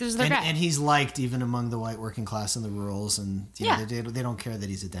 He's their guy. And he's liked even among the white working class and the rurals. And Yeah. they don't care that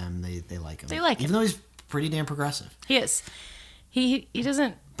he's a Dem. They like him. They like him. Even though he's pretty damn progressive. He is. He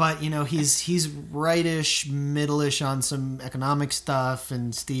doesn't. But, he's rightish, middle-ish on some economic stuff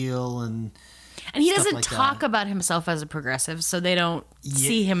and steel and And he stuff doesn't like talk that. about himself as a progressive, so they don't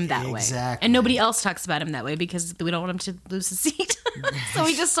see him that way. exactly. And nobody else talks about him that way because we don't want him to lose his seat. So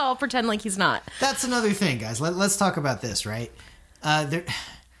we just all pretend like he's not. That's another thing, guys. Let's talk about this, right? The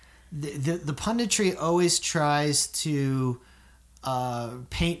punditry always tries to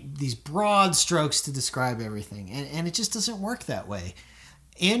paint these broad strokes to describe everything, and it just doesn't work that way.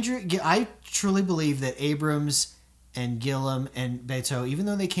 I truly believe that Abrams and Gillum and Beto, even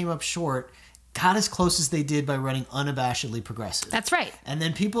though they came up short, got as close as they did by running unabashedly progressive. That's right. And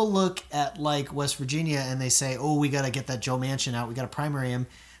then people look at, like, West Virginia and they say, oh, we got to get that Joe Manchin out. We got to primary him.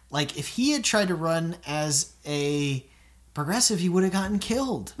 Like, if he had tried to run as a progressive, he would have gotten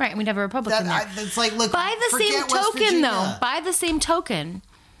killed. Right, and we'd have a Republican there. It's like, look, By the same token,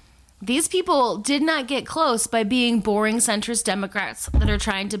 these people did not get close by being boring centrist Democrats that are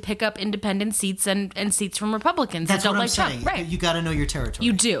trying to pick up independent seats and seats from Republicans That's that don't what I'm like saying. Trump. Right. You got to know your territory.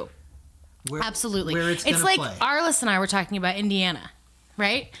 You do. Absolutely. Absolutely. Where it's like play. Arliss and I were talking about Indiana,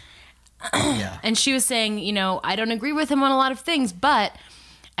 right? Yeah. And she was saying, I don't agree with him on a lot of things, but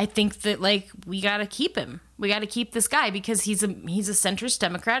I think that, like, we got to keep him. We got to keep this guy because he's a centrist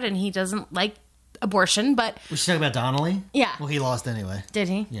Democrat and he doesn't like abortion, but... We should talk about Donnelly? Yeah. Well, he lost anyway. Did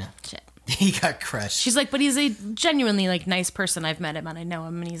he? Yeah. Shit. He got crushed. She's like, but he's a genuinely, like, nice person. I've met him and I know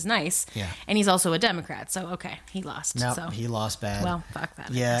him and he's nice. Yeah. And he's also a Democrat, so okay, he lost. No, so. he lost bad. Well, fuck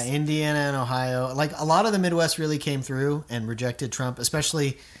that. I Yeah, guess. Indiana and Ohio. Like, a lot of the Midwest really came through and rejected Trump,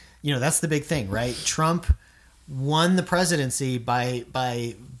 especially, that's the big thing, right? Trump won the presidency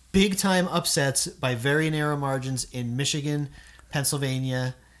by big-time upsets by very narrow margins in Michigan,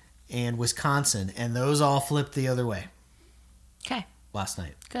 Pennsylvania, and Wisconsin, and those all flipped the other way Okay. last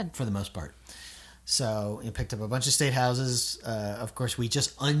night. Good. For the most part. So he picked up a bunch of state houses. Of course, we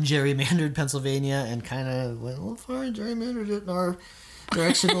just ungerrymandered Pennsylvania and kind of went a little far and gerrymandered it in our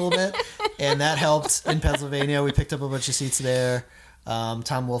direction a little bit. And that helped in Pennsylvania. We picked up a bunch of seats there.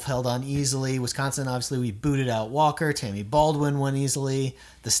 Tom Wolf held on easily. Wisconsin, obviously, we booted out Walker. Tammy Baldwin won easily.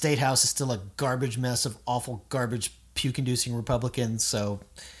 The state house is still a garbage mess of awful garbage puke-inducing Republicans. So,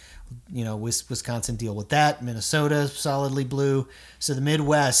 Wisconsin deal with that. Minnesota solidly blue. So the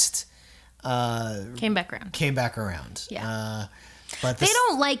Midwest Came back around. Yeah. But they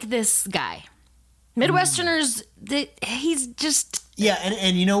don't like this guy. Midwesterners, he's just... Yeah,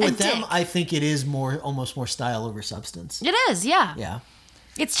 and with them, dick. I think it is almost more style over substance. It is, yeah. Yeah.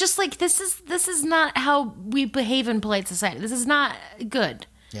 It's just like, this is not how we behave in polite society. This is not good.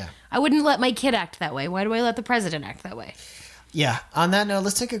 Yeah. I wouldn't let my kid act that way. Why do I let the president act that way? Yeah. On that note,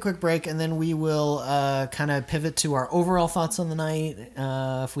 let's take a quick break, and then we will kind of pivot to our overall thoughts on the night.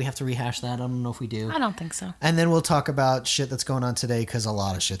 If we have to rehash that, I don't know if we do. I don't think so. And then we'll talk about shit that's going on today, because a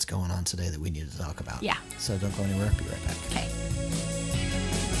lot of shit's going on today that we need to talk about. Yeah. So don't go anywhere. Be right back. Okay.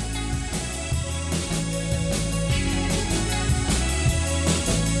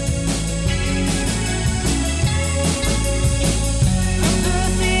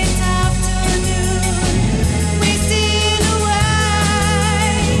 Perfect afternoon, wasting away.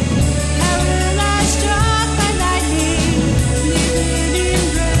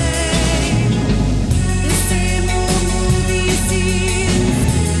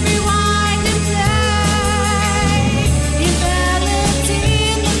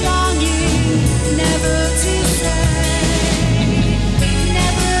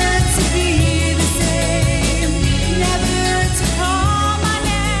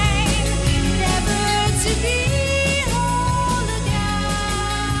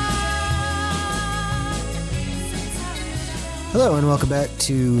 Hello and welcome back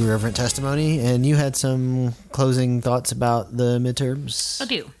to Reverent Testimony. And you had some closing thoughts about the midterms? I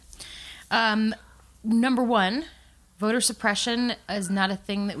do. Number one, voter suppression is not a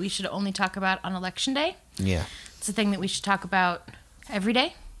thing that we should only talk about on Election Day. Yeah. It's a thing that we should talk about every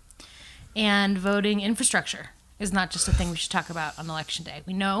day. And voting infrastructure is not just a thing we should talk about on Election Day.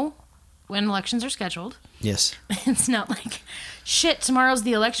 We know when elections are scheduled. Yes. It's not like, shit, tomorrow's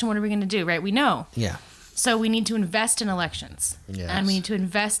the election, what are we going to do, right? We know. Yeah. So we need to invest in elections. Yes. And we need to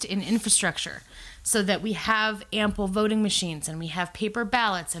invest in infrastructure so that we have ample voting machines and we have paper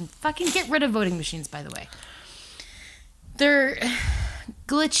ballots, and fucking get rid of voting machines, by the way. They're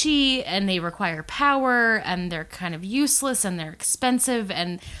glitchy and they require power and they're kind of useless and they're expensive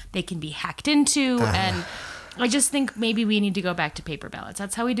and they can be hacked into. And I just think maybe we need to go back to paper ballots.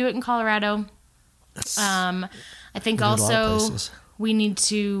 That's how we do it in Colorado. I think also we need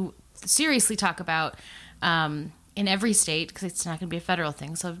to seriously talk about in every state, because it's not going to be a federal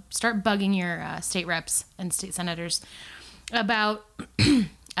thing, so start bugging your state reps and state senators about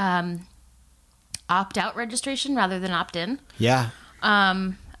opt-out registration rather than opt-in. Yeah.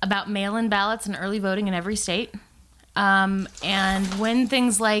 About mail-in ballots and early voting in every state. And when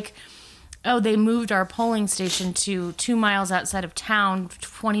things like, oh, they moved our polling station to 2 miles outside of town,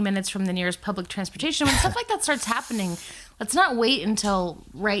 20 minutes from the nearest public transportation, when stuff like that starts happening, let's not wait until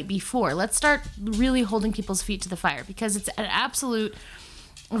right before. Let's start really holding people's feet to the fire, because it's an absolute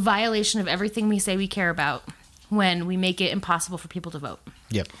violation of everything we say we care about when we make it impossible for people to vote.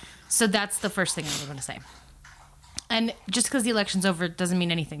 Yep. So that's the first thing I'm going to say. And just because the election's over doesn't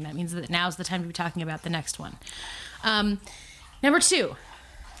mean anything. That means that now's the time to be talking about the next one. Number two,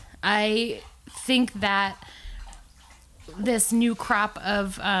 I think that this new crop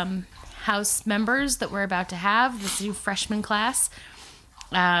of House members that we're about to have, this new freshman class,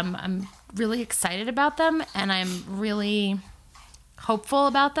 I'm really excited about them, and I'm really hopeful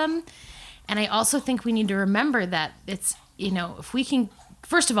about them. And I also think we need to remember that it's, if we can,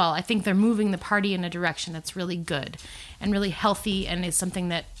 first of all, I think they're moving the party in a direction that's really good and really healthy, and is something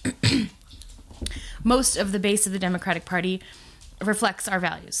that most of the base of the Democratic Party reflects our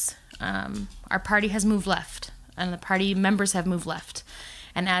values. Our party has moved left, and the party members have moved left.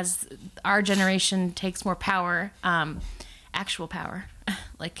 And as our generation takes more power, actual power,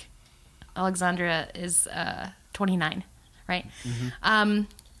 like Alexandria is 29, right? Mm-hmm.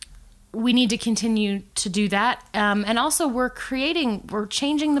 We need to continue to do that. And also we're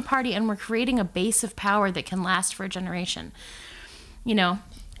changing the party, and we're creating a base of power that can last for a generation.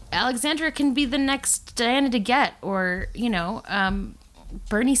 Alexandria can be the next Diana DeGette, or,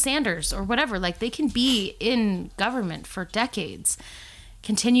 Bernie Sanders or whatever. Like, they can be in government for decades,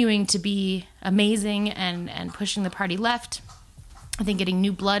 continuing to be amazing and pushing the party left. I think getting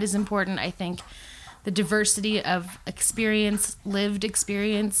new blood is important. I think the diversity of experience, lived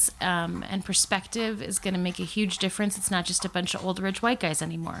experience, and perspective is going to make a huge difference. It's not just a bunch of old rich white guys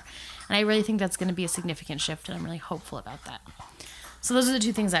anymore. And I really think that's going to be a significant shift, and I'm really hopeful about that. So those are the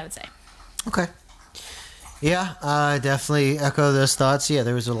two things I would say. Okay. Yeah, I definitely echo those thoughts. Yeah,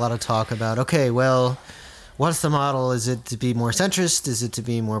 there was a lot of talk about, okay, well, what's the model? Is it to be more centrist? Is it to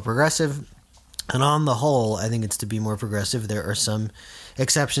be more progressive? And on the whole, I think it's to be more progressive. There are some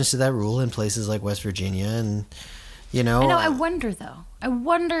exceptions to that rule in places like West Virginia, and, I know, I wonder, though. I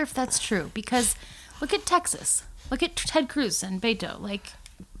wonder if that's true, because look at Texas. Look at Ted Cruz and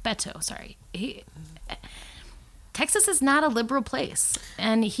Beto, sorry. Texas is not a liberal place,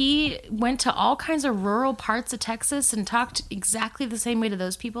 and he went to all kinds of rural parts of Texas and talked exactly the same way to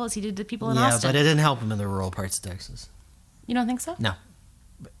those people as he did to people in Austin. Yeah, but it didn't help him in the rural parts of Texas. You don't think so? No.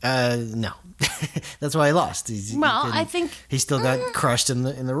 No. That's why he lost. I think he still got crushed in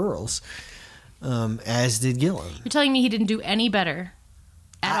the rurals, as did Gillum. You're telling me he didn't do any better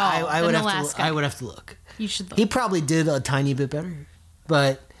at all than the last guy? I would have to look. You should look. He probably did a tiny bit better,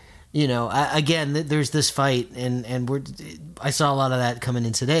 but again, there's this fight, and I saw a lot of that coming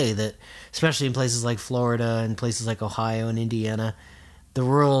in today. That especially in places like Florida and places like Ohio and Indiana, the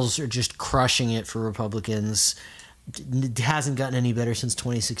rurals are just crushing it for Republicans. It hasn't gotten any better since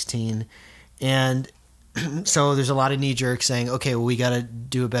 2016, and so there's a lot of knee jerk saying, okay, well, we got to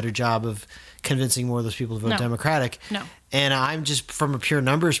do a better job of convincing more of those people to vote Democratic. No. And I'm just from a pure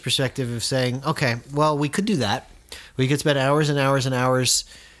numbers perspective of saying, okay, well, we could do that. We could spend hours and hours and hours,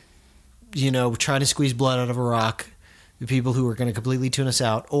 trying to squeeze blood out of a rock, the people who are going to completely tune us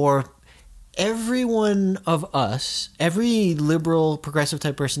out, or every one of us, every liberal, progressive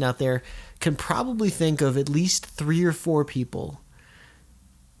type person out there can probably think of at least 3 or 4 people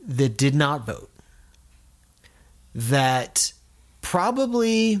that did not vote, that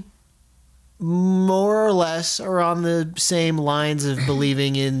probably more or less are on the same lines of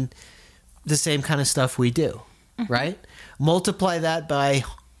believing in the same kind of stuff we do, right? Multiply that by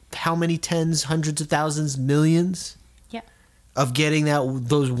how many tens, hundreds of thousands, millions of getting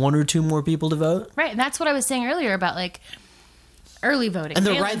those one or two more people to vote. Right, and that's what I was saying earlier about like early voting. And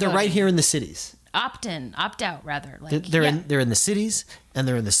they're right here in the cities. Opt in, opt out, rather. Like they're in the cities, and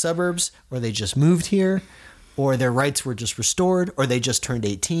they're in the suburbs, or they just moved here, or their rights were just restored, or they just turned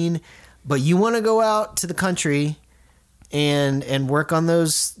 18. But you want to go out to the country and work on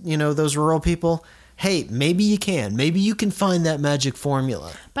those, those rural people. Hey, maybe you can. Maybe you can find that magic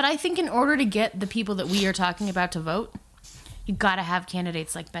formula. But I think in order to get the people that we are talking about to vote, you got to have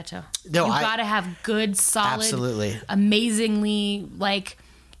candidates like Beto. No, you got to have good, solid, absolutely, amazingly, like,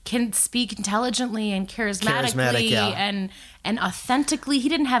 can speak intelligently and charismatically and authentically. He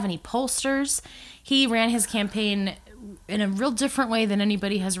didn't have any pollsters. He ran his campaign in a real different way than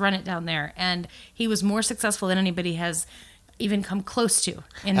anybody has run it down there, and he was more successful than anybody has even come close to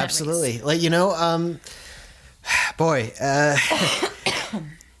in that absolutely race. Like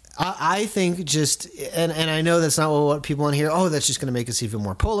I think just and I know that's not what people want to hear. Oh, that's just going to make us even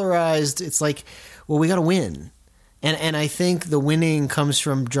more polarized. It's like, well, we got to win, and I think the winning comes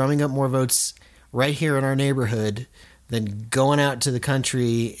from drumming up more votes right here in our neighborhood than going out to the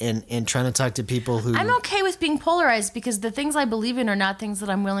country and trying to talk to people who... I'm okay with being polarized because the things I believe in are not things that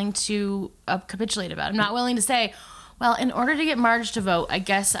I'm willing to capitulate about. I'm not willing to say, well, in order to get Marge to vote, I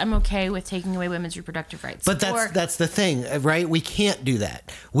guess I'm okay with taking away women's reproductive rights. But that's the thing, right? We can't do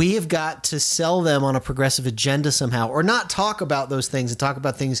that. We have got to sell them on a progressive agenda somehow, or not talk about those things and talk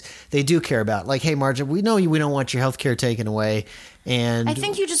about things they do care about. Like, hey, Marge, we know we don't want your health care taken away. And I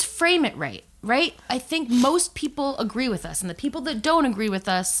think you just frame it right? I think most people agree with us, and the people that don't agree with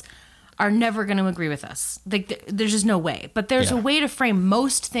us are never going to agree with us. Like, there's just no way. But there's a way to frame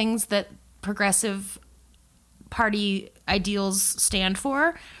most things that progressive party ideals stand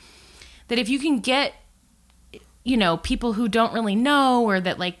for, that if you can get, people who don't really know, or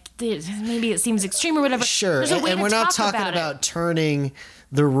that like maybe it seems extreme or whatever. Sure. And we're not talking about turning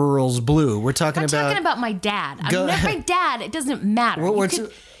the rurals blue. We're talking about... I'm talking about my dad. My dad, it doesn't matter.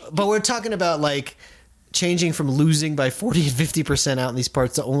 But we're talking about like changing from losing by 40 and 50% out in these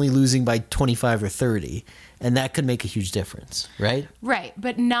parts to only losing by 25 or 30. And that could make a huge difference, right? Right.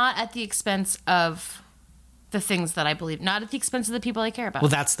 But not at the expense of the things that I believe, not at the expense of the people I care about. Well,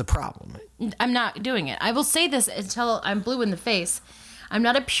 that's the problem. I'm not doing it. I will say this until I'm blue in the face. I'm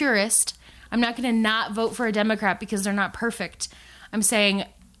not a purist. I'm not going to not vote for a Democrat because they're not perfect. I'm saying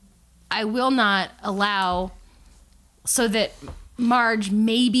I will not allow so that Marge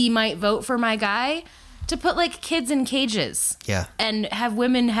maybe might vote for my guy to put like kids in cages. Yeah. And have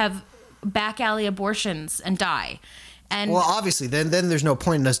women have back alley abortions and die. And well, obviously, then there's no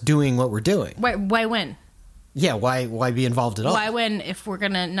point in us doing what we're doing. Why win? Yeah, why be involved at all? Why win if we're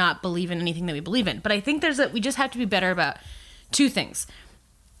going to not believe in anything that we believe in? But I think we just have to be better about two things.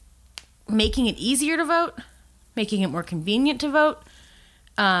 Making it easier to vote, making it more convenient to vote,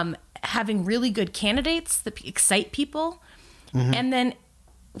 having really good candidates that excite people, and then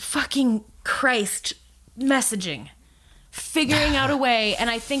fucking Christ messaging. Figuring out a way, and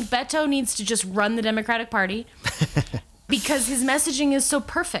I think Beto needs to just run the Democratic Party because his messaging is so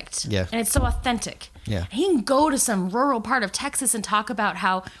perfect and it's so authentic. Yeah. He can go to some rural part of Texas and talk about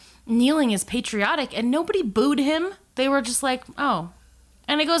how kneeling is patriotic, and nobody booed him. They were just like, oh.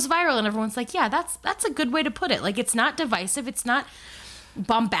 And it goes viral, and everyone's like, yeah, that's a good way to put it. Like, it's not divisive. It's not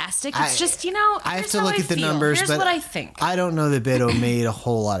bombastic. It's just, I have to look at the numbers, here's but what I think. I don't know that Beto made a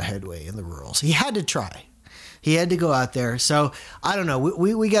whole lot of headway in the rurals. He had to try. He had to go out there. So I don't know.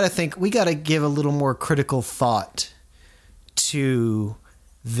 We got to think. We got to give a little more critical thought to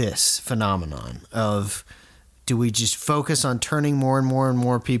this phenomenon of, do we just focus on turning more and more and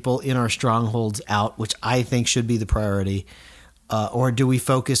more people in our strongholds out, which I think should be the priority, or do we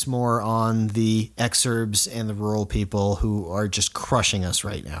focus more on the exurbs and the rural people who are just crushing us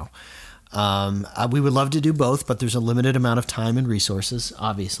right now? We would love to do both, but there's a limited amount of time and resources,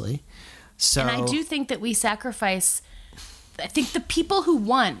 obviously. So, and I do think that we sacrifice, I think the people who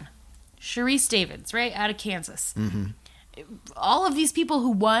won, Sharice Davids, right, out of Kansas, all of these people who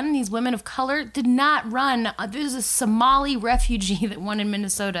won, these women of color, did not run. There's a Somali refugee that won in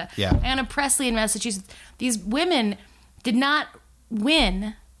Minnesota. Yeah. Anna Presley in Massachusetts. These women did not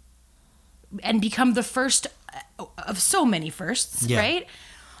win and become the first of so many firsts, right?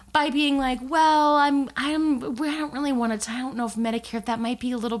 by being like, well, I don't really want to. I don't know if Medicare, that might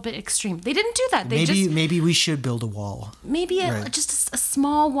be a little bit extreme. They didn't do that. Maybe we should build a wall. Maybe just a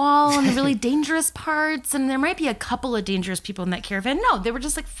small wall on the really dangerous parts, and there might be a couple of dangerous people in that caravan. No, they were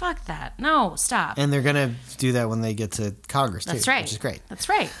just like, fuck that. No, stop. And they're gonna do that when they get to Congress too. That's right. Which is great. That's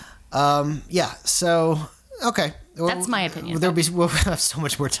right. Yeah. So okay. That's my opinion. We'll have so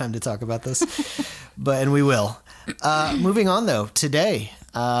much more time to talk about this, and we will. Moving on though, today,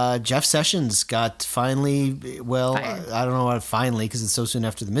 Jeff Sessions got finally. Well, fired. I don't know about finally because it's so soon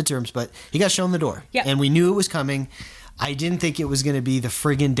after the midterms, but he got shown the door. Yeah. And we knew it was coming. I didn't think it was going to be the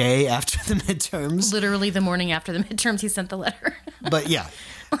friggin' day after the midterms. Literally the morning after the midterms, he sent the letter. But yeah.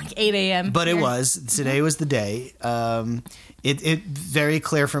 Like 8 a.m. But it was. Today was the day. It very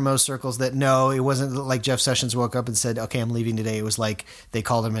clear from most circles that no, it wasn't like Jeff Sessions woke up and said, okay, I'm leaving today. It was like they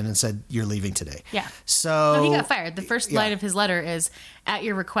called him in and said, you're leaving today. Yeah. So no, he got fired. The first line of his letter is, at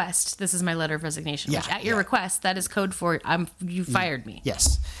your request, this is my letter of resignation. Yeah, Which, at your request, that is code for you fired me.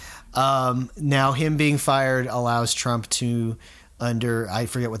 Yes. Now him being fired allows Trump to, under, I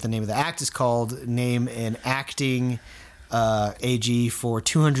forget what the name of the act is called, name an acting AG for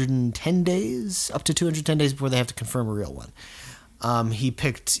 210 days, up to 210 days before they have to confirm a real one. He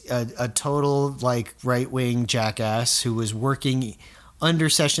picked a total like right-wing jackass who was working under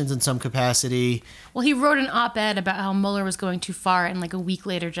Sessions in some capacity. Well, he wrote an op-ed about how Mueller was going too far, and like a week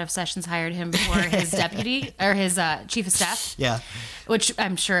later, Jeff Sessions hired him for his deputy or his chief of staff. Yeah. Which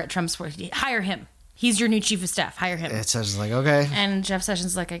I'm sure at Trump's word, hire him. He's your new chief of staff. Hire him. It's just like, okay. And Jeff Sessions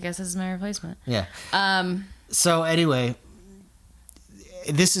is like, I guess this is my replacement. Yeah. So anyway,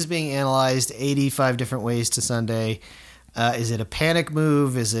 this is being analyzed 85 different ways to Sunday. Is it a panic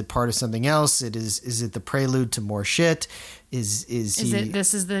move? Is it part of something else? Is it the prelude to more shit? Is it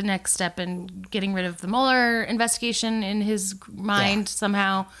this is the next step in getting rid of the Mueller investigation in his mind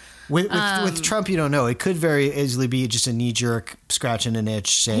somehow? With Trump, you don't know. It could very easily be just a knee-jerk scratching an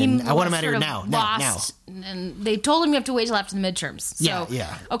itch saying, I want him out of here now. And they told him you have to wait till after the midterms. So,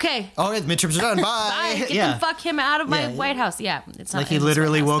 yeah. Okay. Oh, the midterms are done. Bye. Bye. Get the fuck him out of my White House. Yeah. It's not like he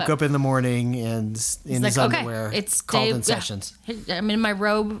literally woke up in the morning and in his underwear called in Sessions. I'm in my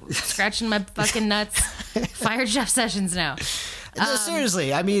robe, scratching my fucking nuts. Fire Jeff Sessions now. No,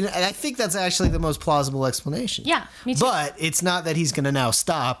 seriously, I mean, I think that's actually the most plausible explanation. Yeah, me too. But it's not that he's going to now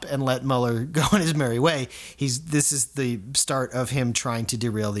stop and let Mueller go on his merry way. This is the start of him trying to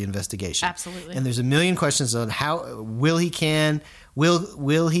derail the investigation. Absolutely. And there's a million questions on how will he, can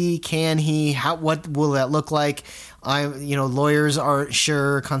he, what will that look like? Lawyers aren't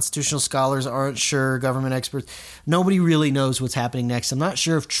sure, constitutional scholars aren't sure, government experts. Nobody really knows what's happening next. I'm not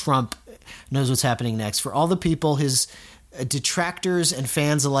sure if Trump knows what's happening next. For all the people his detractors and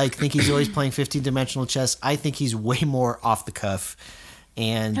fans alike think he's always playing 15-dimensional chess, I think he's way more off the cuff.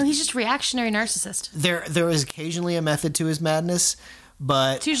 And no, he's just reactionary narcissist. There is occasionally a method to his madness,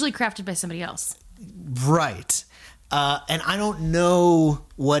 but it's usually crafted by somebody else. Right. And I don't know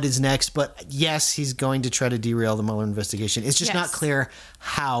what is next, but yes, he's going to try to derail the Mueller investigation. It's just not clear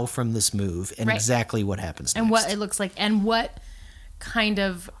how from this move and exactly what happens next. And what it looks like and what kind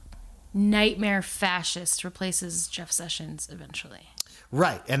of nightmare fascist replaces Jeff Sessions eventually.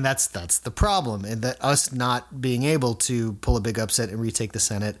 Right, and that's the problem, and that us not being able to pull a big upset and retake the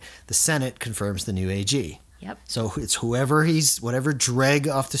Senate confirms the new AG. Yep. So it's whatever dreg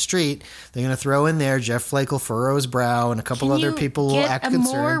off the street, they're going to throw in there. Jeff Flake will furrow his brow, and a couple other people will act concerned.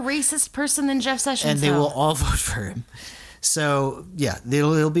 Get a more racist person than Jeff Sessions, and they will all vote for him. So yeah,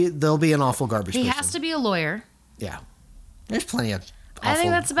 they'll be an awful garbage. He person. has to be a lawyer. Yeah, there's plenty of. I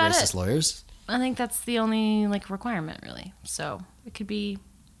think that's about racist lawyers. I think that's the only requirement, really. So it could be.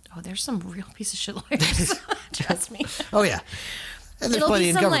 Oh, there's some real piece of shit lawyers. Trust me. Oh yeah, and there's plenty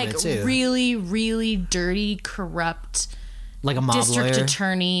in government too. Really, really dirty, corrupt, like a mob district lawyer.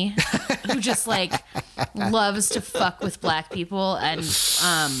 attorney who just loves to fuck with black people and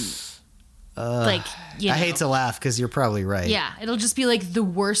I hate to laugh because you're probably right. Yeah, it'll just be like the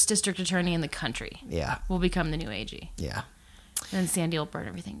worst district attorney in the country. Yeah, will become the new AG. Yeah. And Sandy will burn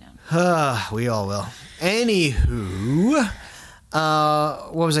everything down. We all will. Anywho,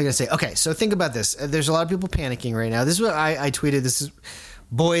 what was I going to say? Okay, so think about this. There's a lot of people panicking right now. This is what I tweeted.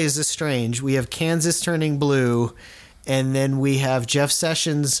 Boy, is this strange. We have Kansas turning blue, and then we have Jeff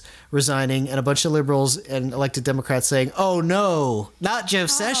Sessions resigning, and a bunch of liberals and elected Democrats saying, "Oh no, not Jeff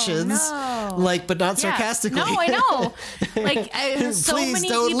Sessions!" No. But not sarcastically. No, I know. So please many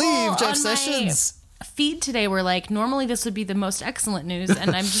don't people leave, Jeff on Sessions. Feed today were like, normally this would be the most excellent news,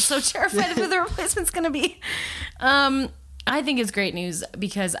 and I'm just so terrified of who the replacement's going to be. I think it's great news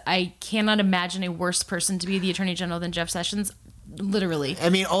because I cannot imagine a worse person to be the Attorney General than Jeff Sessions. literally. I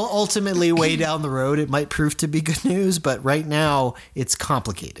mean, ultimately, way down the road, it might prove to be good news, but right now, it's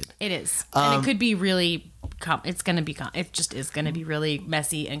complicated. It is. And it could be really, it's going to be, it just is going to be really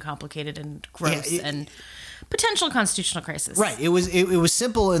messy and complicated and gross and potential constitutional crisis. Right. It was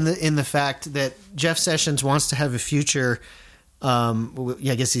simple in the fact that Jeff Sessions wants to have a future.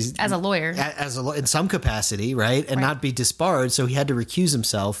 I guess he's as a lawyer, in some capacity, right, and not be disbarred. So he had to recuse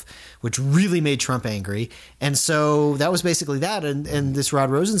himself, which really made Trump angry. And so that was basically that. And this Rod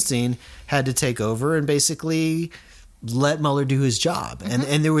Rosenstein had to take over and basically let Mueller do his job. And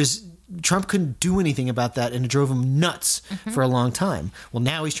there was. Trump couldn't do anything about that, and it drove him nuts for a long time. Well,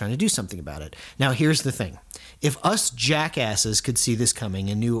 now he's trying to do something about it. Now, here's the thing. If us jackasses could see this coming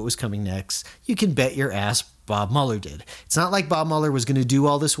and knew what was coming next, you can bet your ass Bob Mueller did. It's not like Bob Mueller was going to do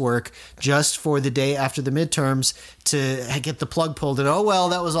all this work just for the day after the midterms to get the plug pulled and, oh, well,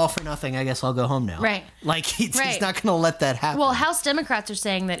 that was all for nothing. I guess I'll go home now. Right. Like, he's not going to let that happen. Well, House Democrats are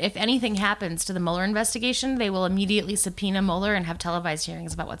saying that if anything happens to the Mueller investigation, they will immediately subpoena Mueller and have televised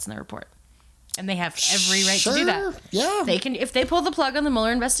hearings about what's in the report. And they have every right to do that. Yeah. They can, if they pull the plug on the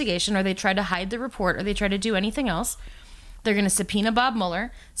Mueller investigation, or they try to hide the report, or they try to do anything else, they're going to subpoena Bob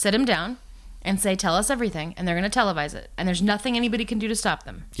Mueller, sit him down, and say, tell us everything, and they're going to televise it. And there's nothing anybody can do to stop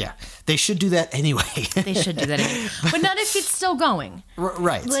them. Yeah. They should do that anyway. They should do that anyway. But not if it's still going.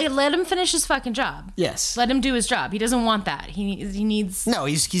 Right. Let him finish his fucking job. Yes. Let him do his job. He doesn't want that. He needs... No,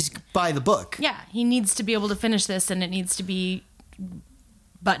 he's by the book. Yeah. He needs to be able to finish this, and it needs to be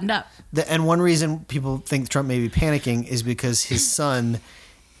buttoned up. And one reason people think Trump may be panicking is because his son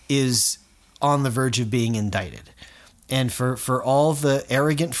is on the verge of being indicted. And for all the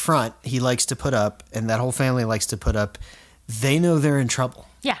arrogant front he likes to put up, and that whole family likes to put up, they know they're in trouble.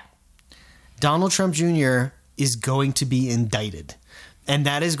 Yeah. Donald Trump Jr. is going to be indicted. And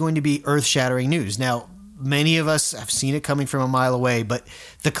that is going to be earth-shattering news. Now, many of us have seen it coming from a mile away, but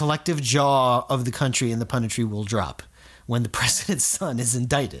the collective jaw of the country and the punditry will drop when the president's son is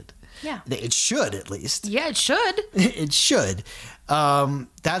indicted. Yeah. It should, at least. Yeah, it should. It should.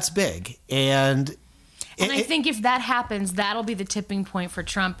 That's big. And I think if that happens, that'll be the tipping point for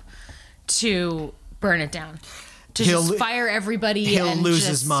Trump to burn it down. To just fire everybody. He'll lose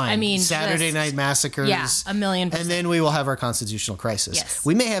his mind. I mean, Saturday Night Massacres. Yeah, 1,000,000%. And then we will have our constitutional crisis. Yes.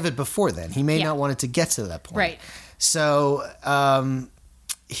 We may have it before then. He may not want it to get to that point. Right. So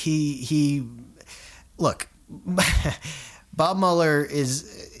he look, Bob Mueller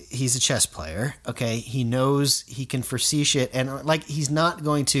he's a chess player. Okay. He knows he can foresee shit, and like, he's not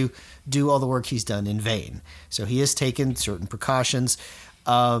going to do all the work he's done in vain. So he has taken certain precautions.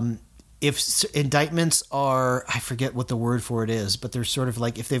 If indictments are, I forget what the word for it is, but they're sort of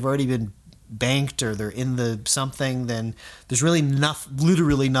like, if they've already been banked or they're in the something, then there's really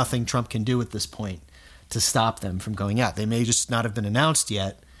literally nothing Trump can do at this point to stop them from going out. They may just not have been announced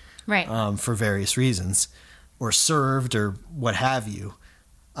yet, right? For various reasons, or served, or what have you.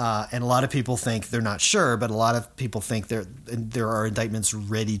 And a lot of people think they're not sure, but a lot of people think there are indictments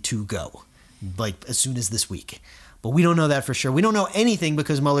ready to go, like as soon as this week. But we don't know that for sure. We don't know anything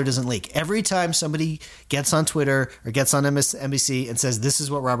because Mueller doesn't leak. Every time somebody gets on Twitter or gets on NBC and says this is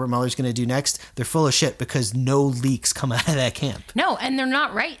what Robert Mueller's going to do next, they're full of shit because no leaks come out of that camp. No, and they're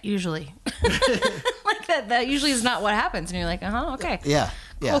not right usually. Like that usually is not what happens. And you're like, okay. Yeah.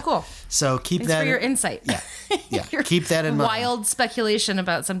 Yeah. Cool. So keep Thanks that for your insight. Yeah. Yeah. Keep that in mind. Wild speculation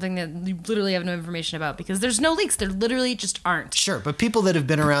about something that you literally have no information about because there's no leaks. There literally just aren't. Sure, but people that have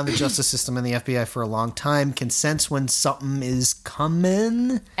been around the justice system and the FBI for a long time can sense when something is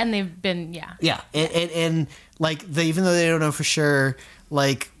coming. And they've been, yeah. Yeah. And like, even though they don't know for sure,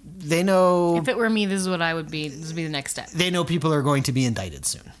 like, they know. If it were me, this is what I would be. This would be the next step. They know people are going to be indicted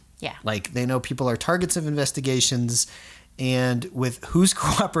soon. Yeah. Like, they know people are targets of investigations. And with who's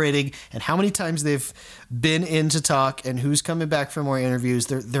cooperating and how many times they've been in to talk and who's coming back for more interviews,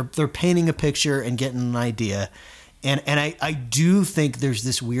 they're painting a picture and getting an idea. And I do think there's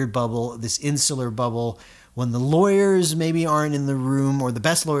this weird bubble, this insular bubble, when the lawyers maybe aren't in the room or the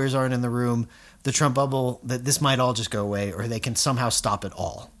best lawyers aren't in the room, the Trump bubble, that this might all just go away or they can somehow stop it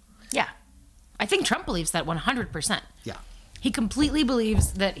all. Yeah. I think Trump believes that 100%. Yeah. He completely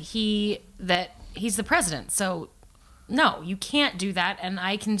believes that he's the president. So no, you can't do that, and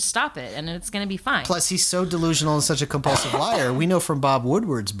I can stop it, and it's going to be fine. Plus, he's so delusional and such a compulsive liar. We know from Bob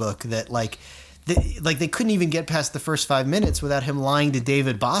Woodward's book that, they couldn't even get past the first 5 minutes without him lying to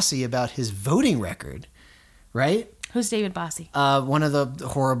David Bossie about his voting record, right? Who's David Bossie? One of the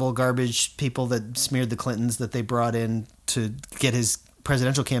horrible garbage people that smeared the Clintons that they brought in to get his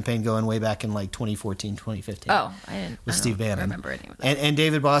presidential campaign going way back in like 2014, 2015. Oh, I didn't. With I Steve don't Bannon. remember any of that. And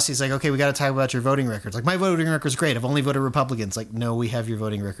David Bossie's like, okay, we got to talk about your voting records. Like, my voting record's great. I've only voted Republicans. Like, no, we have your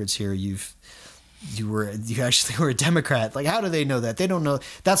voting records here. You actually were a Democrat. Like, how do they know that? They don't know.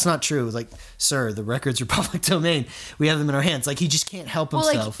 That's not true. Like, sir, the records are public domain. We have them in our hands. Like, he just can't help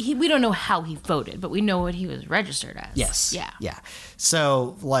himself. Well, like we don't know how he voted, but we know what he was registered as. Yes. Yeah. Yeah.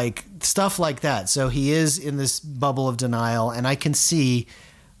 So, like, stuff like that. So he is in this bubble of denial, and I can see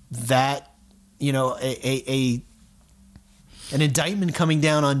that, you know, an indictment coming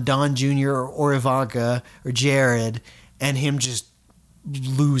down on Don Jr. or Ivanka or Jared, and him just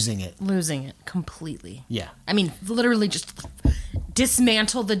losing it completely. Yeah. I mean, literally just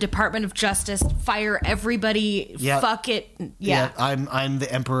dismantle the Department of Justice, fire everybody. Yep. Fuck it. Yeah. I'm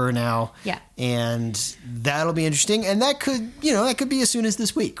the emperor now. Yeah. And that'll be interesting, and that could be as soon as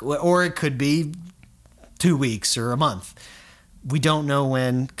this week, or it could be 2 weeks or a month. We don't know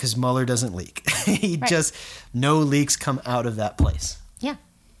when, because Mueller doesn't leak. No leaks come out of that place. Yeah.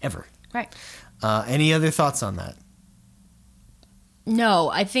 Ever. Right. Any other thoughts on that? No,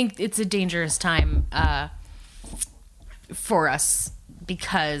 I think it's a dangerous time for us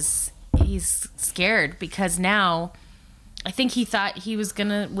because he's scared. Because now, I think he thought he was going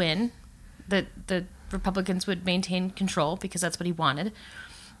to win, that the Republicans would maintain control because that's what he wanted.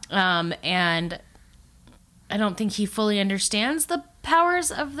 And I don't think he fully understands the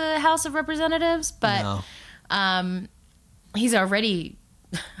powers of the House of Representatives, but he's already...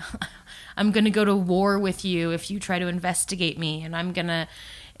 I'm going to go to war with you if you try to investigate me, and I'm going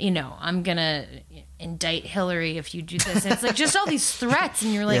to indict Hillary if you do this. And it's like just all these threats,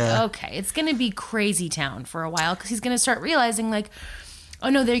 and you're like, okay, it's going to be crazy town for a while, because he's going to start realizing, like, oh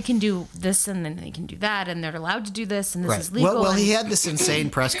no, they can do this, and then they can do that, and they're allowed to do this, and this is legal. Well, he had this insane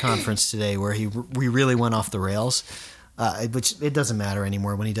press conference today where we really went off the rails, which it doesn't matter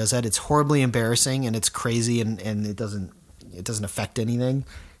anymore when he does that. It's horribly embarrassing, and it's crazy, and it doesn't affect anything.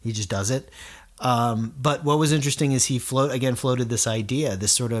 He just does it. But what was interesting is he floated this idea,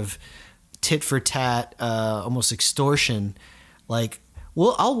 this sort of tit for tat, almost extortion. Like,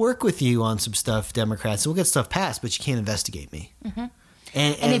 well, I'll work with you on some stuff, Democrats. We'll get stuff passed, but you can't investigate me. Mm-hmm.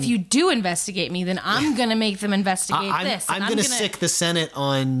 And if you do investigate me, then I'm going to make them investigate this. I'm going to sick the Senate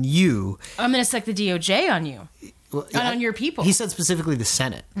on you. I'm going to sick the DOJ on you. Well, on your people. He said specifically the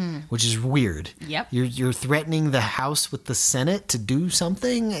Senate, which is weird. Yep. You're threatening the House with the Senate to do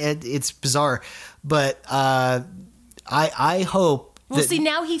something. It's bizarre, but I hope. Well, see,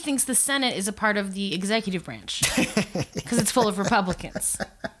 now he thinks the Senate is a part of the executive branch because it's full of Republicans.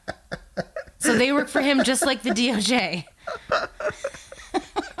 So they work for him just like the DOJ.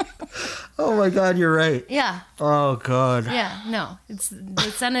 Oh my God, you're right. Yeah. Oh God. Yeah, no.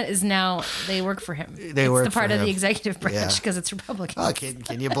 The Senate is now, they work for him. They work for him. It's the part of the executive branch because it's Republicans.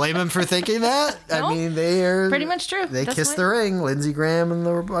 Can you blame him for thinking that? No, I mean, they are pretty much true. They kissed the ring. Lindsey Graham and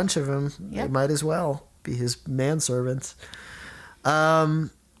a bunch of them. Yep. They might as well be his manservants.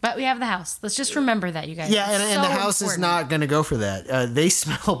 But we have the House. Let's just remember that, you guys. Yeah, and the House is not going to go for that. They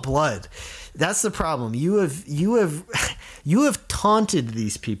smell blood. That's the problem. You have taunted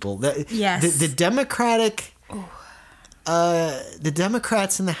these people. Yes. The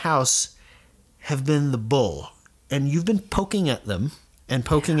Democrats in the House have been the bull, and you've been poking at them and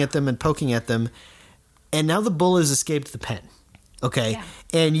poking at them and poking at them, and now the bull has escaped the pen. Okay, yeah.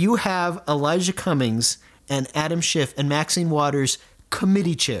 And you have Elijah Cummings and Adam Schiff and Maxine Waters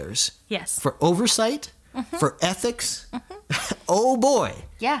committee chairs. Yes. For oversight, for ethics. Oh boy.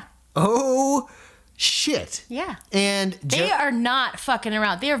 Yeah. Oh shit. Yeah. And they are not fucking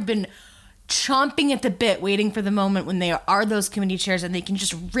around. They have been chomping at the bit, waiting for the moment when they are those committee chairs and they can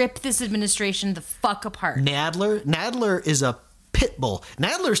just rip this administration the fuck apart. Nadler is a pit bull.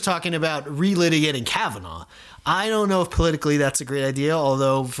 Nadler's talking about relitigating Kavanaugh. I don't know if politically that's a great idea,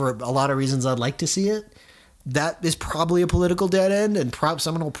 although for a lot of reasons I'd like to see it. That is probably a political dead end, and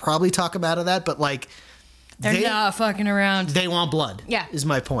someone will probably talk about that, but like... They're not fucking around. They want blood. Yeah. Is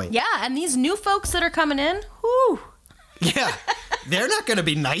my point. Yeah, and these new folks that are coming in, whoo. Yeah. They're not going to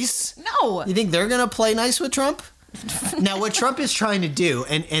be nice. No. You think they're going to play nice with Trump? Now, what Trump is trying to do,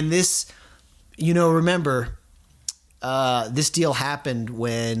 and this, remember, this deal happened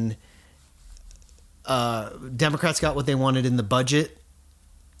when Democrats got what they wanted in the budget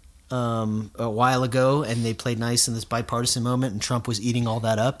a while ago, and they played nice in this bipartisan moment, and Trump was eating all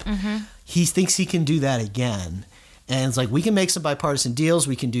that up. Mm-hmm. He thinks he can do that again. And it's like, we can make some bipartisan deals.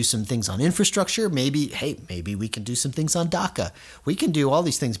 We can do some things on infrastructure. Maybe we can do some things on DACA. We can do all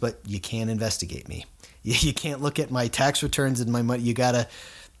these things, but you can't investigate me. You can't look at my tax returns and my money. You gotta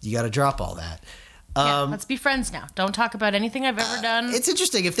drop all that. Let's be friends now. Don't talk about anything I've ever done. It's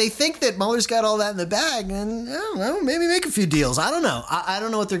interesting. If they think that Mueller's got all that in the bag, then I don't know, maybe make a few deals. I don't know. I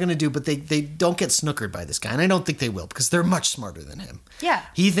don't know what they're going to do, but they don't get snookered by this guy, and I don't think they will because they're much smarter than him. Yeah.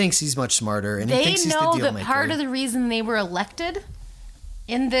 He thinks he's much smarter, and he thinks he's the deal maker. They know that part of the reason they were elected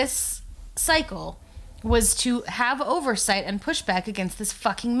in this cycle was to have oversight and pushback against this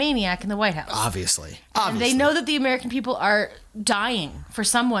fucking maniac in the White House. Obviously. And they know that the American people are dying for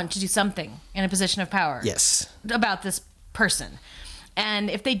someone to do something in a position of power. Yes. About this person. And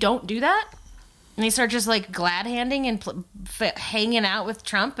if they don't do that, and they start just like glad handing and hanging out with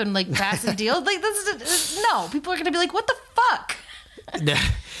Trump and like passing deals, like no, people are going to be like, what the fuck?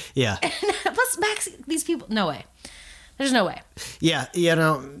 Yeah. Plus, Max, these people, no way. There's no way. Yeah,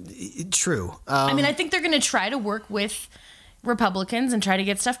 true. I mean, I think they're going to try to work with Republicans and try to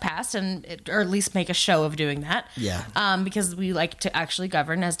get stuff passed, or at least make a show of doing that. Yeah. Because we like to actually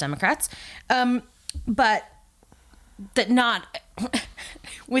govern as Democrats. But that not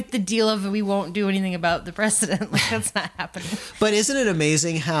with the deal of we won't do anything about the president. Like, that's not happening. But isn't it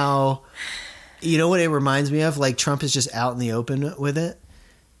amazing how, you know what it reminds me of? Like, Trump is just out in the open with it.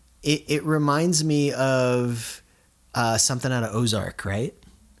 It reminds me of something out of Ozark, right?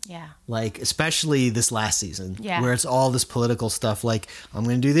 Yeah. Like, especially this last season, Yeah. where it's all this political stuff. Like, I'm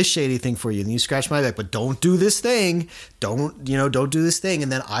going to do this shady thing for you, and you scratch my back, but don't do this thing. Don't do this thing,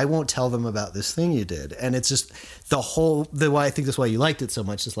 and then I won't tell them about this thing you did. And it's just why I think that's why you liked it so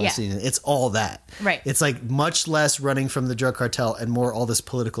much this last season. It's all that. Right. It's like much less running from the drug cartel and more all this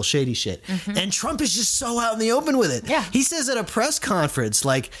political shady shit. Mm-hmm. And Trump is just so out in the open with it. Yeah. He says at a press conference,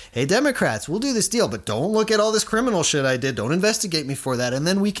 like, hey, Democrats, we'll do this deal, but don't look at all this criminal shit I did. Don't investigate me for that. And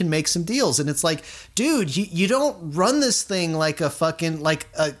then we can make some deals. And it's like, dude, you don't run this thing like a fucking, like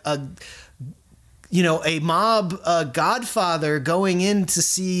a mob godfather going in to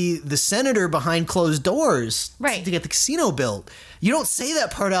see the senator behind closed doors, right, to get the casino built. You don't say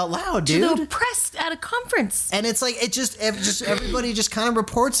that part out loud, dude. To the press at a conference. And it's like, it just everybody just kind of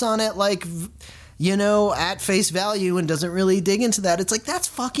reports on it like, at face value and doesn't really dig into that. It's like, that's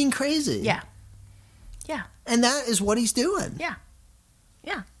fucking crazy. Yeah. Yeah. And that is what he's doing. Yeah.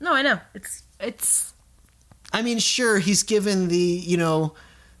 Yeah. No, I know. It's I mean, sure, he's given the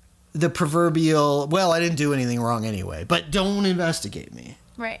proverbial, well, I didn't do anything wrong anyway, but don't investigate me.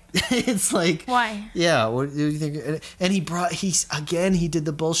 Right. It's like, why? Yeah. What do you think? And he did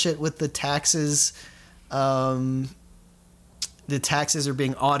the bullshit with the taxes. The taxes are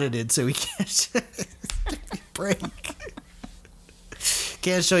being audited, so he can't break.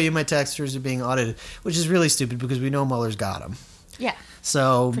 Can't show you my tax returns are being audited, which is really stupid because we know Mueller's got them. Yeah.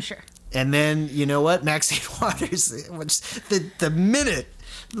 So for sure. And then you know what, Maxine Waters, which the minute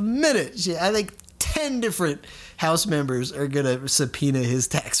I think 10 different House members are gonna subpoena his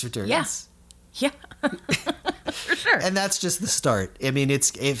tax returns. Yes. Yeah. For sure. And that's just the start. I mean, it's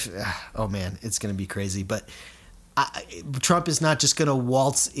gonna be crazy. But Trump is not just gonna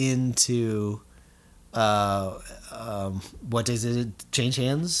waltz into what does it change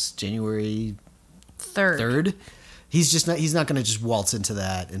hands? January 3rd. He's not going to just waltz into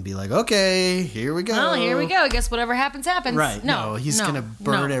that and be like, okay, here we go. Well, here we go. I guess whatever happens, happens. Right. No, he's going to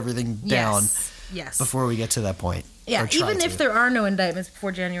burn everything down before we get to that point. Yeah, even if there are no indictments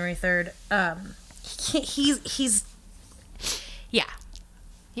before January 3rd, he's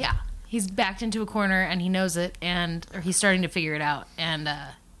he's backed into a corner and he knows it, or he's starting to figure it out, and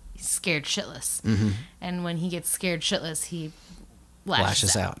he's scared shitless. Mm-hmm. And when he gets scared shitless, he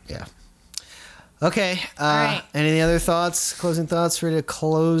lashes out. Yeah. Okay. All right. Any other thoughts? Closing thoughts? Ready to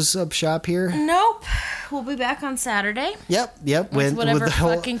close up shop here? Nope. We'll be back on Saturday. Yep. With whatever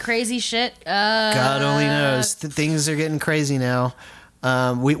fucking crazy shit. God only knows. Things are getting crazy now.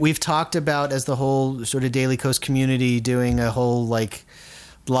 We've talked about, as the whole sort of Daily Kos community, doing a whole like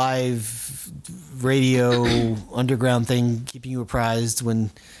live radio underground thing, keeping you apprised when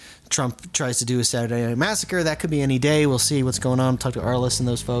Trump tries to do a Saturday Night Massacre. That could be any day. We'll see what's going on. Talk to Arliss and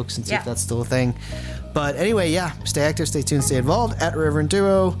those folks and see if that's still a thing. But anyway, stay active, stay tuned, stay involved. At Reverend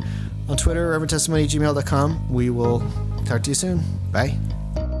Duo on Twitter, reverendtestimony@gmail.com. We will talk to you soon. Bye.